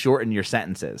to shorten your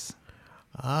sentences.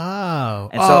 Oh,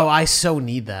 And so- I so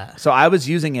need that. So I was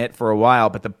using it for a while,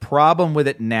 but the problem with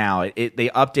it now, they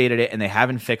updated it and they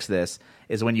haven't fixed this,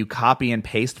 is when you copy and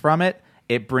paste from it,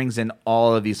 it brings in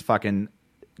all of these fucking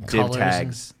div Colors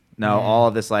tags. All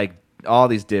of this, like, all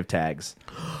these div tags.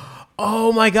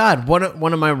 Oh my God! One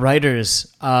of my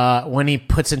writers, when he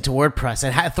puts into WordPress,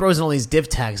 it throws in all these div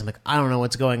tags. I'm like, I don't know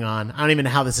what's going on. I don't even know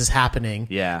how this is happening.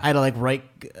 Yeah. I had to like write.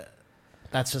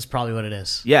 That's just probably what it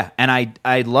is. Yeah, and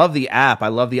I love the app. I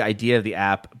love the idea of the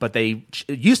app, but it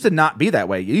used to not be that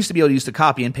way. You used to be able to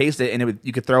copy and paste it, and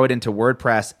you could throw it into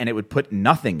WordPress, and it would put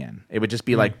nothing in. It would just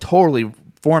be like totally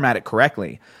format it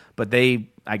correctly. But they,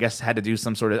 I guess, had to do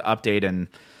some sort of update, and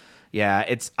yeah,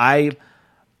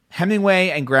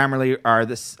 Hemingway and Grammarly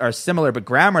are similar, but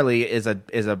Grammarly is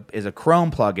a Chrome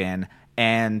plugin,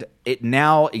 and it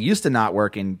used to not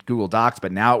work in Google Docs,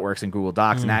 but now it works in Google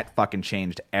Docs, and that fucking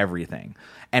changed everything.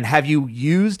 And have you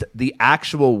used the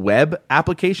actual web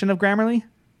application of Grammarly?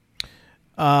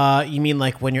 You mean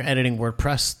like when you're editing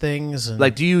WordPress things? And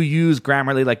Like, do you use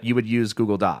Grammarly like you would use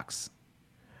Google Docs?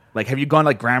 Like, have you gone to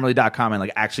like Grammarly.com and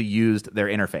like actually used their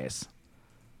interface?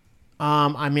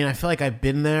 I mean, I feel like I've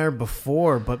been there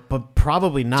before, but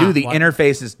probably not. Dude, the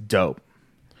interface is dope.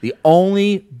 The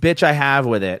only bitch I have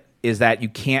with it is that you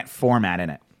can't format in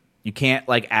it. You can't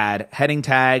like add heading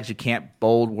tags. You can't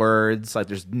bold words. Like,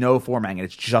 there's no formatting.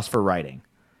 It's just for writing.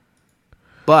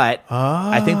 But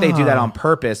I think they do that on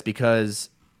purpose because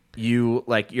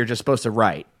you're just supposed to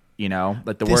write.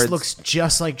 Like the words. This looks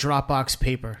just like Dropbox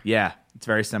Paper. Yeah, it's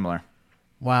very similar.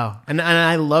 Wow. And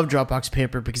I love Dropbox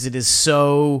Paper because it is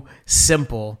so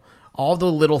simple. All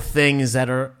the little things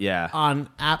that are on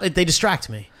app, they distract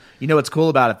me. You know what's cool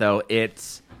about it though?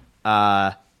 It's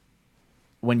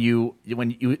when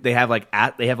they have like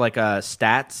a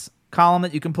stats column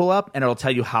that you can pull up, and it'll tell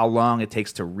you how long it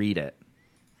takes to read it.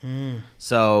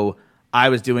 So I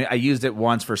used it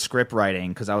once for script writing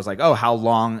because I was like, oh, how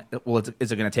long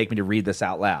is it going to take me to read this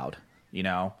out loud?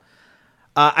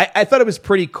 I thought it was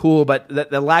pretty cool, but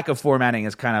the lack of formatting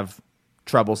is kind of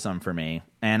troublesome for me.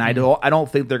 And I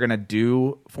don't think they're going to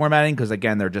do formatting because,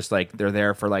 again, they're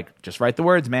there for like, just write the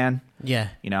words, man. Yeah.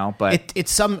 But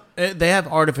they have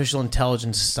artificial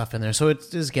intelligence stuff in there, so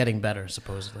it is getting better,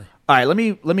 supposedly. All right, let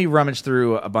me rummage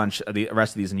through a bunch of the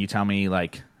rest of these, and you tell me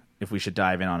like if we should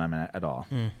dive in on them at all.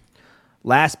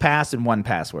 LastPass and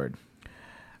 1Password.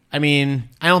 I mean,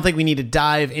 I don't think we need to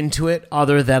dive into it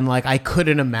other than like I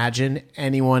couldn't imagine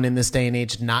anyone in this day and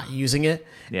age not using it.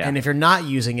 Yeah. And if you're not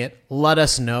using it, let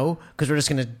us know because we're just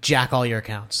going to jack all your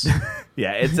accounts.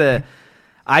 Yeah,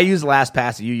 I use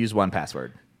LastPass, you use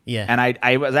 1Password. Yeah. And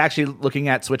I was actually looking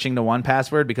at switching to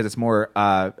 1Password because it's more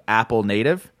Apple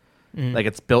native. Like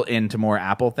it's built into more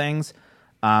Apple things.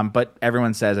 But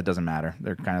everyone says it doesn't matter.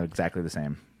 They're kind of exactly the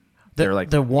same. They're like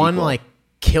the one equal. like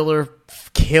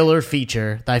killer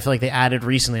feature that I feel like they added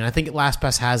recently, and I think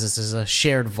LastPass has this, is a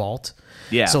shared vault.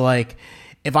 Yeah. So like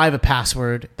if I have a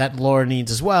password that Laura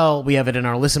needs as well, we have it in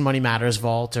our Listen Money Matters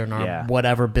vault or in our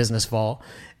whatever business vault.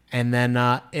 And then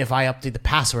if I update the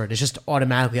password, it's just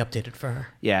automatically updated for her.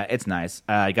 Yeah, it's nice.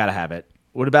 You gotta have it.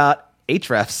 What about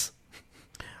Ahrefs?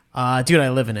 Dude, I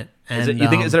live in it. And,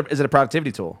 is it a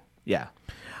productivity tool? Yeah.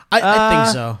 I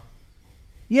think so.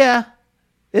 Yeah.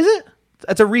 Is it?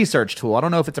 It's a research tool. I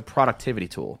don't know if it's a productivity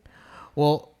tool.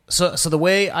 Well, so the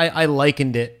way I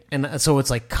likened it, and so it's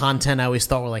like content I always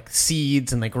thought were like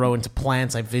seeds and they grow into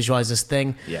plants. I visualize this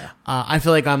thing. Yeah. I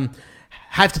feel like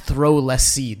have to throw less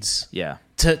seeds. Yeah.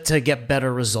 To get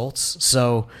better results.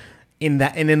 So in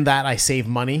that I save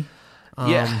money.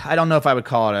 Yeah, I don't know if I would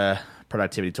call it a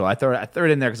productivity tool. I throw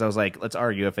it in there because I was like, let's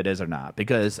argue if it is or not,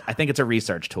 because I think it's a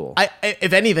research tool.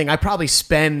 If anything, I probably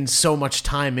spend so much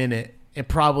time in it. It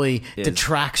probably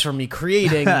detracts from me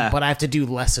creating, but I have to do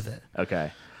less of it.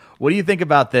 Okay. What do you think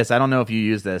about this? I don't know if you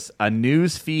use this. A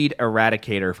newsfeed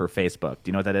eradicator for Facebook. Do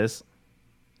you know what that is?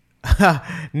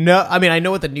 No, I mean, I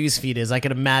know what the newsfeed is. I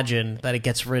can imagine that it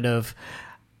gets rid of.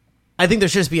 I think there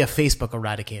should just be a Facebook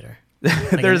eradicator.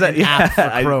 Like There's an app for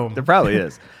Chrome. There probably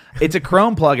is. It's a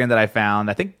Chrome plugin that I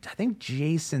found. I think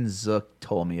Jason Zook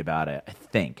told me about it. I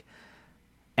think,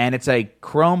 and it's a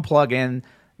Chrome plugin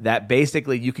that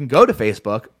basically you can go to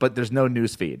Facebook, but there's no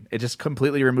newsfeed. It just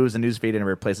completely removes the newsfeed and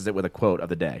replaces it with a quote of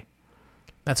the day.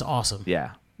 That's awesome.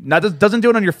 Yeah. Now, it doesn't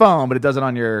do it on your phone, but it does it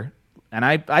on your. And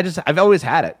I've always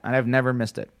had it, and I've never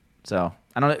missed it. So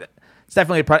I don't. It's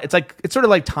definitely it's sort of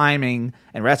like timing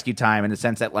and rescue time in the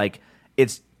sense that like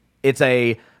it's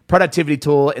a productivity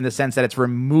tool in the sense that it's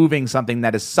removing something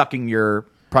that is sucking your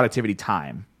productivity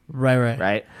time.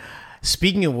 Right.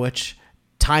 Speaking of which,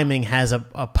 timing has a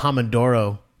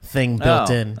Pomodoro thing built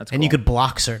in, that's and cool. you could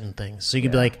block certain things. So you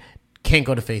could be like, can't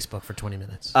go to Facebook for 20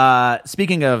 minutes.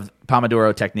 Speaking of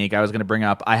Pomodoro technique, I was going to bring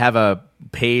up, I have a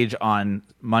page on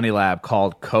MoneyLab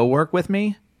called Co-Work With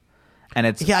Me. And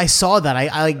it's I saw that.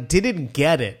 I didn't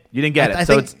get it. You didn't get it.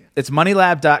 So it's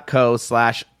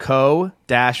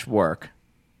moneylab.co/co-work.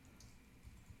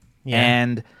 Yeah.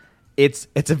 And it's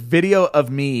a video of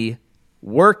me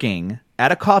working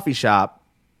at a coffee shop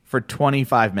for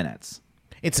 25 minutes.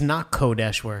 It's not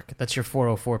co-work. That's your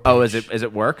 404 page. Oh, is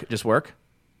it work? Just work?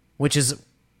 Which is,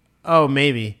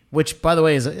 maybe. Which, by the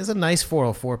way, is a nice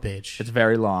 404 page. It's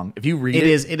very long. If you read it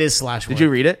is /work. Did you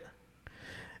read it?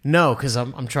 No, because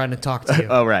I'm trying to talk to you.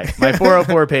 Oh, right. My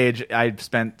 404 page, I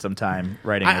spent some time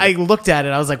writing it. I looked at it.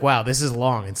 I was like, wow, this is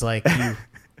long. It's like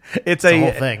it's a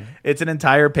whole thing. It's an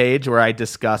entire page where I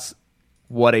discuss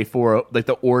what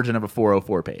the origin of a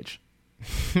 404 page.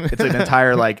 It's an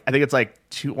entire I think it's like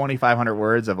 2,500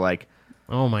 words of like.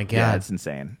 Oh my god! Yeah, it's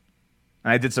insane.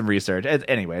 And I did some research.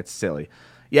 Anyway, it's silly.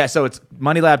 Yeah, so it's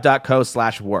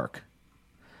moneylab.co/work,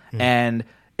 and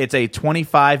it's a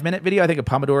 25-minute video. I think a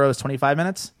Pomodoro is 25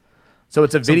 minutes. So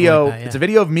it's a video. Like that, yeah. It's a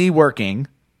video of me working,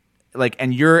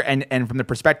 and you're and from the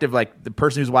perspective like the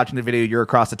person who's watching the video, you're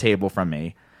across the table from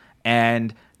me,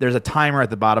 and there's a timer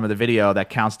at the bottom of the video that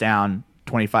counts down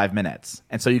 25 minutes,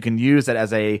 and so you can use it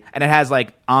and it has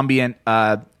like ambient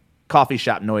coffee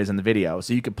shop noise in the video,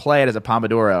 so you could play it as a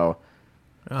Pomodoro.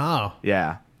 Oh.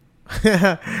 Yeah.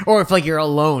 Or if you're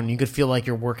alone, you could feel like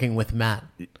you're working with Matt.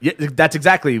 Yeah, that's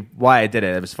exactly why I did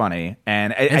it. It was funny.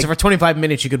 And so for 25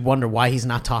 minutes, you could wonder why he's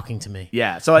not talking to me.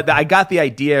 Yeah. So I got the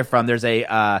idea from, there's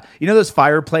a, those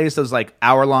fireplace, those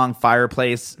hour-long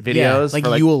fireplace videos?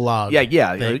 Yeah, Yule log. Yeah,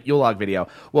 Yule log video.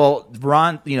 Well,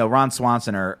 Ron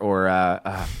Swanson or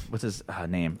what's his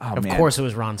name? Oh, of course it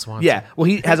was Ron Swanson. Yeah. Well,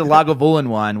 he has a Lagavulin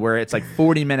one where it's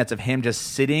 40 minutes of him just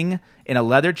sitting in a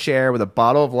leather chair with a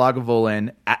bottle of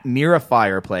Lagavulin near a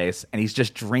fireplace, and he's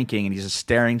just drinking, and he's just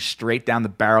staring straight down the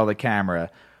barrel of the camera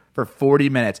for 40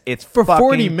 minutes. It's for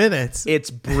 40 minutes.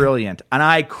 It's brilliant, and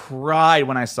I cried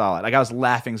when I saw it. I was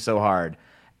laughing so hard,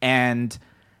 and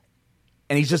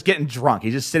he's just getting drunk.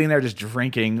 He's just sitting there, just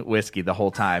drinking whiskey the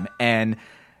whole time, and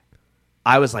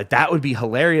I was like, that would be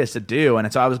hilarious to do,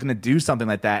 and so I was going to do something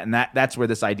like that, and that's where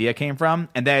this idea came from.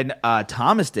 And then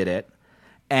Thomas did it,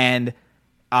 and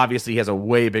obviously he has a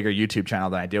way bigger YouTube channel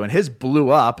than I do, and his blew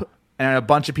up, and a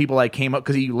bunch of people came up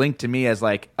because he linked to me as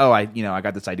I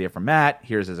got this idea from Matt.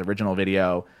 Here's his original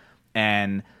video,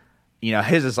 and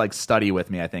his is study with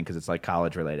me, I think, because it's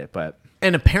college related.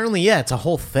 And apparently, it's a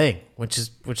whole thing, which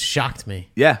shocked me.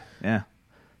 Yeah.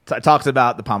 It talks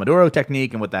about the Pomodoro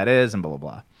technique and what that is, and blah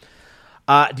blah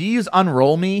blah. Do you use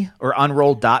Unroll Me or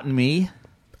Unroll.me?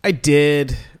 I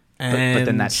did, but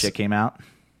then that shit came out.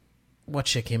 What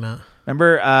shit came out?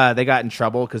 Remember, they got in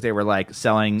trouble because they were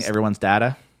selling everyone's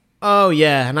data. Oh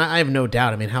yeah, and I have no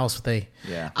doubt. I mean, how else would they?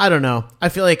 Yeah. I don't know. I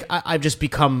feel like I've just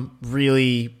become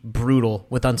really brutal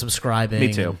with unsubscribing.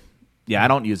 Me too. Yeah, I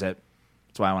don't use it.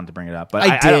 That's why I wanted to bring it up. But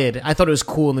I did. I thought it was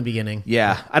cool in the beginning.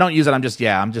 Yeah, I don't use it. I'm just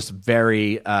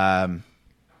very. My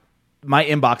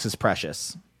inbox is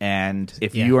precious, and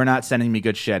if you are not sending me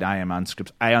good shit, I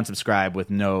unsubscribe with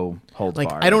no holds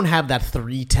barred. I don't have that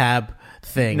 3-tab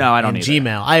thing. No, I don't in either.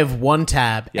 Gmail. I have one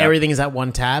tab. Yep. Everything is at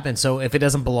one tab, and so if it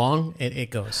doesn't belong,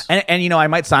 it goes. And I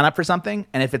might sign up for something,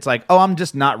 and if it's I'm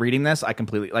just not reading this, I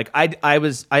completely I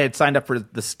had signed up for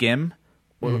the Skim,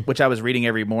 which I was reading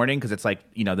every morning because it's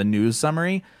the news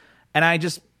summary, and I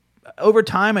just over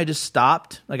time I just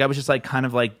stopped. Like I was just like kind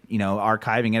of like,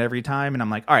 archiving it every time, and I'm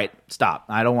like, all right, stop.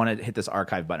 I don't want to hit this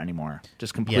archive button anymore.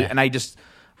 Just complete. Yeah. And I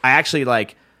actually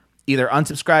like either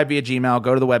unsubscribe via Gmail,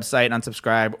 go to the website,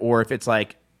 unsubscribe, or if it's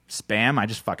like spam, I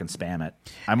just fucking spam it.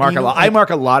 I mark a lot. I mark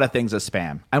a lot of things as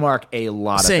spam. I mark a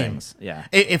lot of things. Yeah.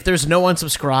 If there's no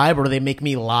unsubscribe or they make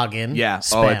me log in, Yeah.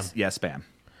 spam. Spam.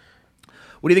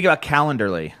 What do you think about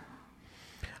Calendly?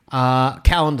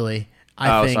 Calendly.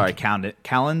 I think.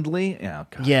 Calendly? Yeah.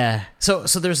 God. Yeah. So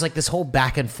there's like this whole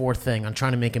back and forth thing on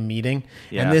trying to make a meeting,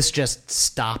 Yeah. and this just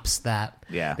stops that.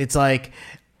 Yeah. It's like,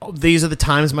 these are the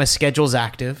times my schedule's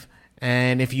active,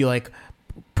 and if you like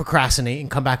procrastinate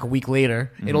and come back a week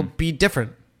later, it'll be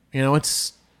different.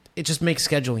 It just makes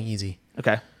scheduling easy.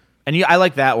 Okay. And I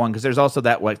like that one because there's also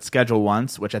that schedule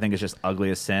once, which I think is just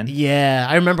ugly as sin. Yeah,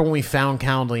 I remember when we found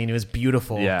Calendly and it was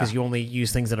beautiful Yeah. because you only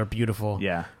use things that are beautiful.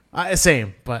 Yeah.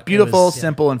 Same, but Beautiful,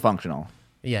 simple, and functional.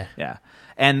 Yeah. Yeah.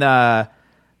 And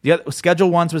the other,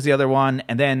 Schedule Once was the other one.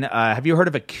 And then have you heard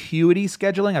of Acuity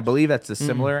Scheduling? I believe that's a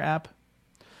similar app.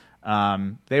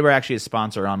 They were actually a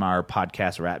sponsor on our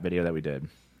podcast rat video that we did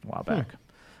a while back.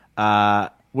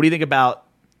 What do you think about?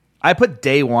 I put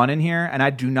Day One in here, and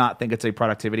I do not think it's a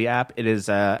productivity app. It is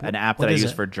an app that I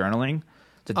use for journaling.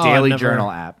 It's a daily journal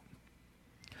app.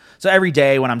 So every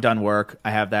day when I'm done work,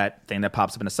 I have that thing that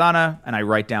pops up in Asana, and I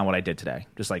write down what I did today,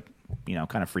 just like,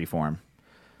 kind of free form.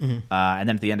 And then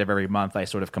at the end of every month, I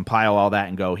sort of compile all that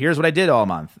and go, here's what I did all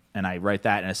month. And I write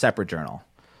that in a separate journal.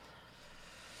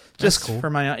 That's Just cool. for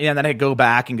my, and then I go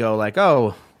back and go like,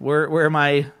 oh, where are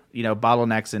my,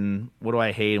 bottlenecks, and what do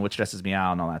I hate and what stresses me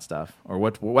out and all that stuff, or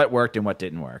what worked and what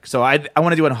didn't work. So I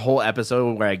want to do a whole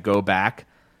episode where I go back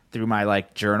through my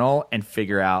journal and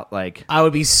figure out I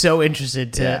would be so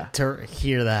interested Yeah. to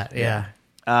hear that. Yeah.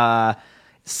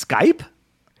 Skype.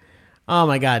 Oh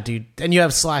my god, dude! And you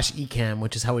have /eCam,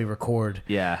 which is how we record.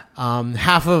 Yeah.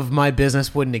 Half of my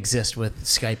business wouldn't exist with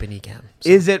Skype and eCam. So.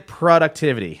 Is it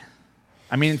productivity?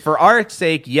 I mean, for our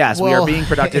sake, yes, we are Well, being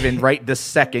productive in right this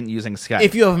second using Skype.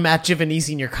 If you have Matt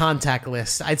Giovanisi in your contact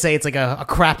list, I'd say it's like a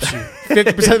crapshoot.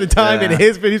 50% of the time it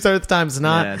is, 50% of the time it's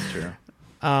not. Yeah, that's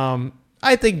true.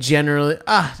 I think generally,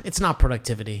 it's not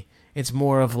productivity. It's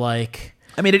more of like,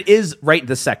 I mean, it is right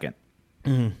this second,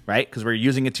 right? Because we're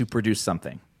using it to produce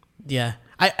something. yeah.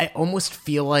 I almost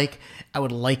feel like I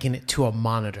would liken it to a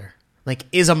monitor. Like,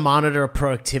 is a monitor a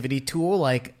productivity tool?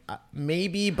 Like,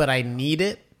 maybe, but I need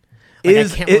it. Like, I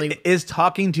can't really... Is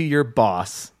talking to your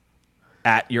boss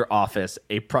at your office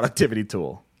a productivity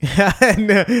tool?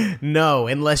 No,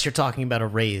 unless you're talking about a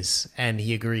raise and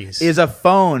he agrees. Is a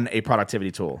phone a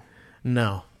productivity tool?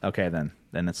 No. Okay, then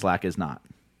Slack is not.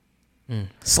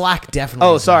 Slack definitely.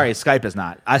 Oh, is sorry, Skype is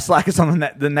not. Slack is on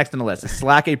the next on the list. Is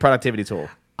Slack a productivity tool?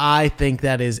 I think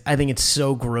it's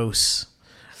so gross.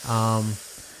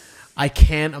 I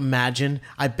can't imagine.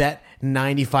 I bet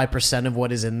 95% of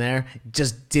what is in there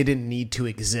just didn't need to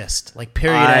exist. Like,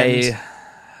 period. I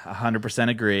 100%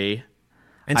 agree.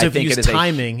 And so I if you think use it is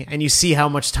timing and you see how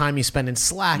much time you spend in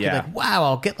Slack, Yeah. you're like, wow,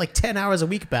 I'll get like 10 hours a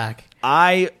week back.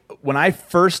 When I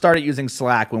first started using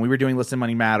Slack, when we were doing Listen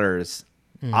Money Matters,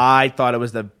 I thought it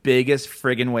was the biggest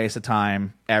friggin' waste of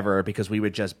time ever, because we were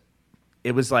just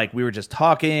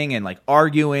talking and like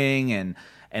arguing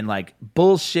and like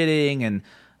bullshitting, and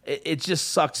it just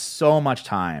sucked so much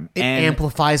time. It and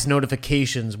amplifies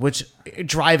notifications, which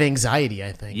drive anxiety,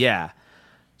 I think. yeah.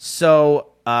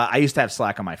 So I used to have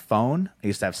Slack on my phone. I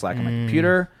used to have Slack on my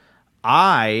computer.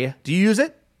 Do you use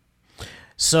it?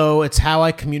 So it's how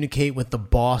I communicate with the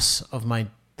boss of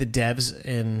the devs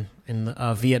in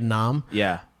Vietnam.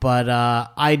 Yeah. But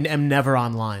I am never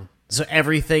online. So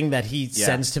everything that he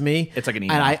sends to me, It's like an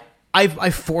email. and I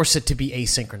force it to be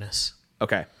asynchronous.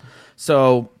 Okay.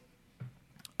 So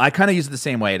I kind of use it the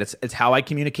same way. It's how I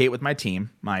communicate with my team.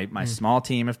 My small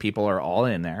team of people are all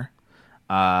in there.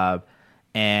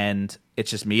 And it's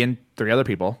just me and 3 other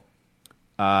people.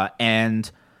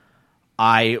 And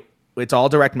it's all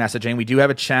direct messaging. We do have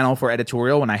a channel for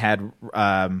editorial. When I had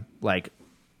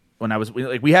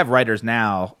we have writers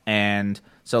now, and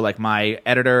so like my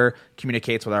editor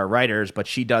communicates with our writers, but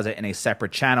she does it in a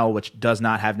separate channel which does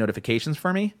not have notifications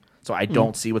for me, so I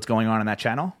don't see what's going on in that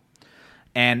channel.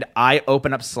 And I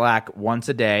open up Slack once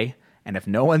a day, and if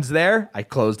no one's there, I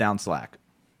close down Slack,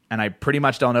 and I pretty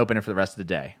much don't open it for the rest of the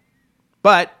day.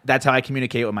 But that's how I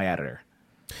communicate with my editor.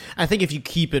 I think if you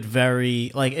keep it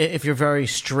if you're very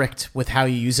strict with how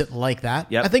you use it like that,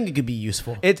 Yep. I think it could be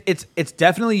useful. It's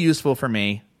definitely useful for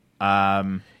me.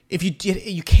 If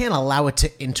you can't allow it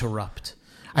to interrupt.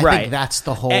 I Right. think that's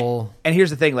the whole... And here's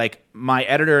the thing, like my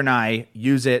editor and I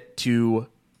use it to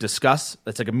discuss.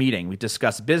 It's like a meeting. We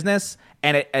discuss business,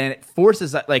 and it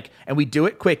forces that, like, and we do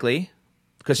it quickly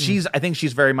because I think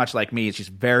she's very much like me. She's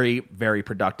very, very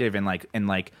productive and I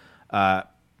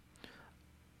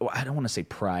don't want to say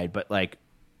pride, but like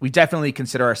we definitely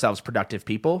consider ourselves productive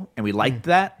people, and we like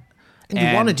that. And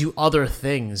you want to do other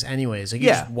things anyways. Like you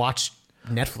just watch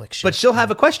Netflix shit. But she'll have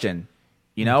a question,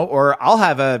 or I'll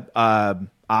have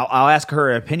I'll ask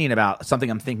her opinion about something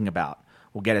I'm thinking about.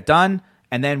 We'll get it done,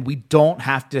 and then we don't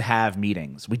have to have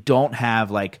meetings. We don't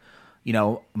have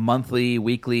monthly,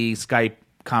 weekly Skype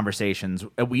conversations.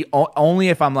 We only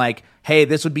if I'm like, hey,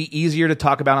 this would be easier to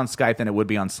talk about on Skype than it would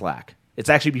be on Slack. It's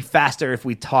actually be faster if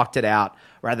we talked it out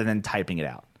rather than typing it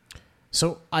out.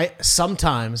 So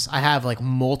sometimes I have like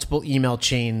multiple email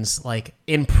chains like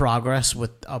in progress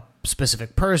with a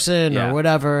specific person or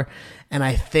whatever, and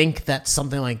I think that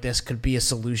something like this could be a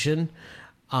solution.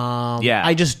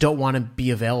 I just don't want to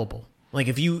be available. Like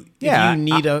if you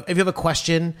have a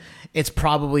question, it's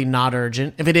probably not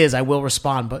urgent. If it is, I will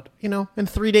respond. But in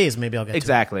 3 days, maybe I'll get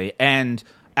exactly. to it. And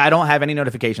I don't have any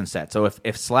notifications set. So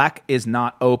if Slack is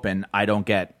not open, I don't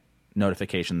get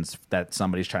notifications that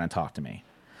somebody's trying to talk to me.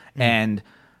 And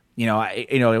my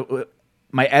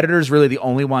editor is really the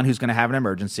only one who's going to have an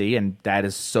emergency, and that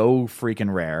is so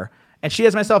freaking rare. And she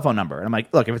has my cell phone number, and I'm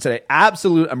like, look, if it's an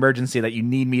absolute emergency that you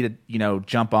need me to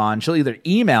jump on, she'll either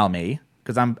email me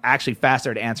because I'm actually faster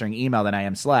at answering email than I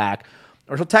am Slack,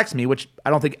 or she'll text me, which I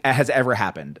don't think has ever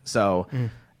happened. So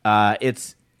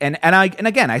it's and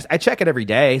again, I check it every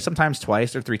day, sometimes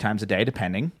twice or 3 times a day,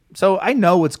 depending. So I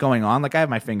know what's going on. Like I have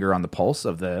my finger on the pulse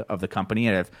of the company,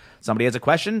 and if somebody has a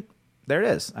question, there it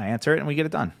is. I answer it, and we get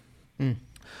it done. What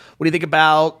do you think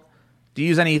about? Do you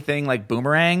use anything like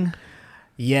Boomerang?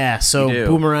 Yeah. So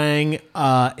Boomerang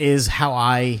is how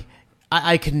I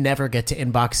could never get to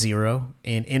inbox 0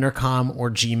 in Intercom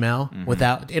or Gmail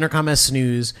without Intercom has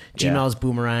Snooze. Gmail is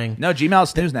Boomerang. No, Gmail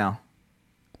is Snooze now.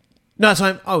 No,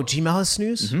 so Gmail has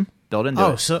Snooze? Built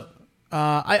into it. So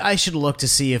I should look to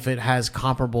see if it has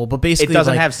comparable, but basically it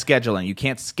doesn't have scheduling. You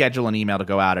can't schedule an email to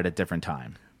go out at a different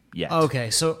time yet.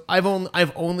 Okay, so I've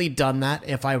only done that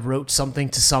if I wrote something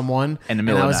to someone in the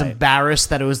middle of the night. And I was embarrassed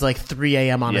that it was like 3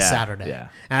 a.m. on a Saturday, and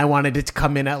I wanted it to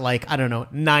come in at like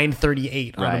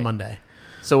 9:38 on a Monday.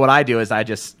 So what I do is I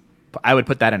would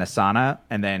put that in Asana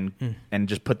and then and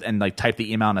just type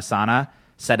the email in Asana,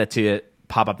 set it to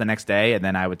pop up the next day, and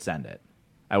then I would send it.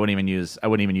 I wouldn't even use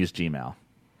Gmail.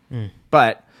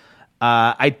 But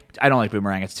I don't like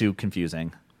Boomerang. It's too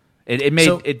confusing.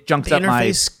 It junks up my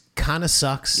interface. Kind of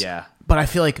sucks. Yeah. But I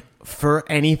feel like for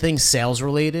anything sales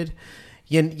related,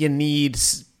 you need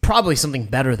probably something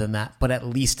better than that, but at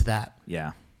least that.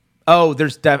 Yeah. Oh,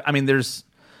 there's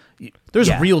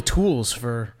real tools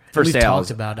for we've sales.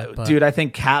 Talked about it, but dude. I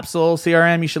think Capsule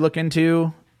CRM you should look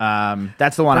into.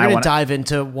 That's the one we're I want to dive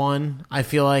into one. I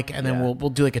feel like, and then we'll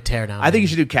do like a teardown. I think you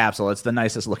should do Capsule. It's the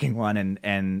nicest looking one,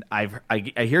 and I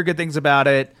hear good things about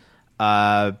it.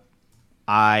 I've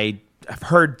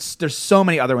heard there's so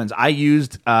many other ones. I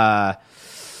used what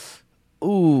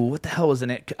the hell was in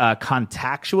it?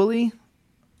 Contactually.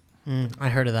 I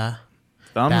heard of that.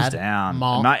 Thumbs down.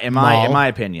 In my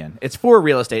opinion, it's for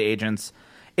real estate agents.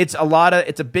 It's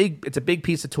a big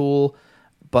piece of tool,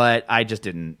 but I just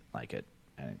didn't like it,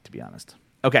 to be honest.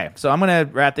 Okay, so I'm gonna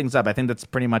wrap things up. I think that's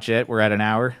pretty much it. We're at an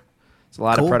hour. It's a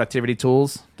lot of productivity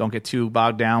tools. Don't get too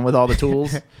bogged down with all the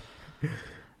tools.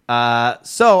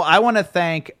 So I want to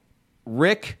thank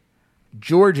Rick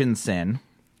Jorgensen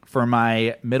for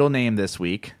my middle name this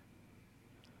week.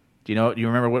 Do you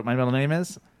remember what my middle name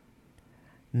is?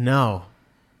 No.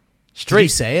 Did you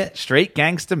say it? Straight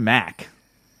Gangsta Mac.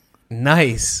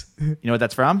 Nice. You know what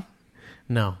that's from?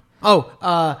 No.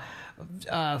 Oh,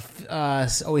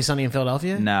 Always Sunny in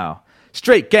Philadelphia? No.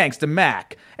 Straight Gangsta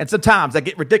Mac. And sometimes I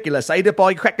get ridiculous. I eat up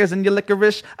all your crackers and your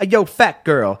licorice. Yo, fat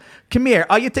girl. Come here.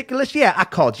 Are you ticklish? Yeah, I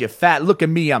called you fat. Look at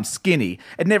me. I'm skinny.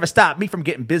 It never stopped me from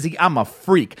getting busy. I'm a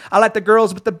freak. I like the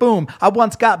girls with the boom. I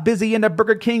once got busy in the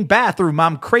Burger King bathroom.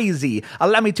 I'm crazy.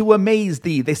 Allow me to amaze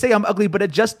thee. They say I'm ugly, but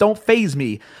it just don't faze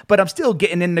me. But I'm still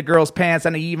getting in the girls' pants,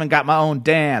 and I even got my own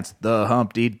dance. The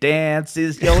Humpty Dance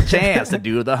is your chance to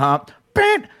do the hump.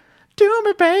 Do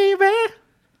me, baby.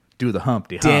 Do the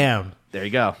Humpty Hump. Damn. There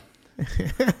you go.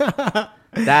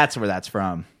 That's where that's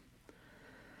from.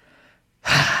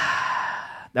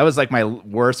 That was like my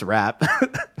worst rap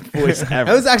voice ever.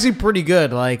 That was actually pretty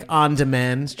good, like on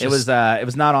demand. It was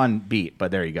not on beat,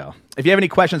 but there you go. If you have any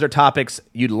questions or topics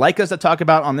you'd like us to talk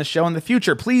about on this show in the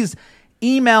future, please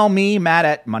email me,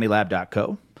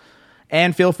 matt@moneylab.co,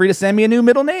 and feel free to send me a new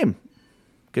middle name.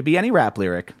 Could be any rap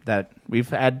lyric that we've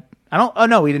had I don't. Oh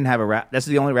no, we didn't have a rap. That's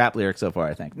the only rap lyric so far,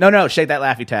 I think. No, Shake That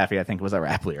Laffy Taffy, I think was a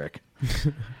rap lyric.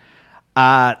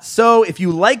 So if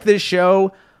you like this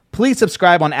show, please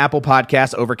subscribe on Apple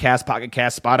Podcasts, Overcast, Pocket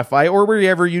Cast, Spotify, or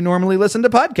wherever you normally listen to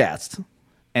podcasts,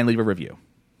 and leave a review,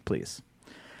 please.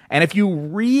 And if you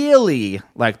really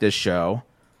like this show,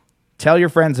 tell your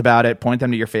friends about it, point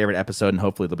them to your favorite episode, and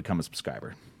hopefully they'll become a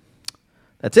subscriber.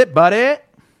 That's it, buddy.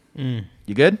 You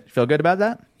good? You feel good about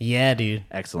that? Yeah, dude.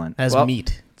 Excellent. As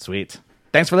meat. Sweet.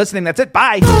 Thanks for listening. That's it.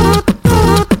 Bye.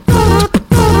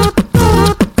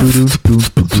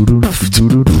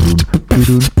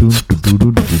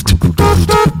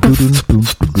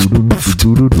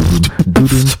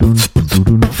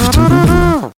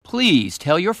 Please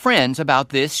tell your friends about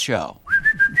this show.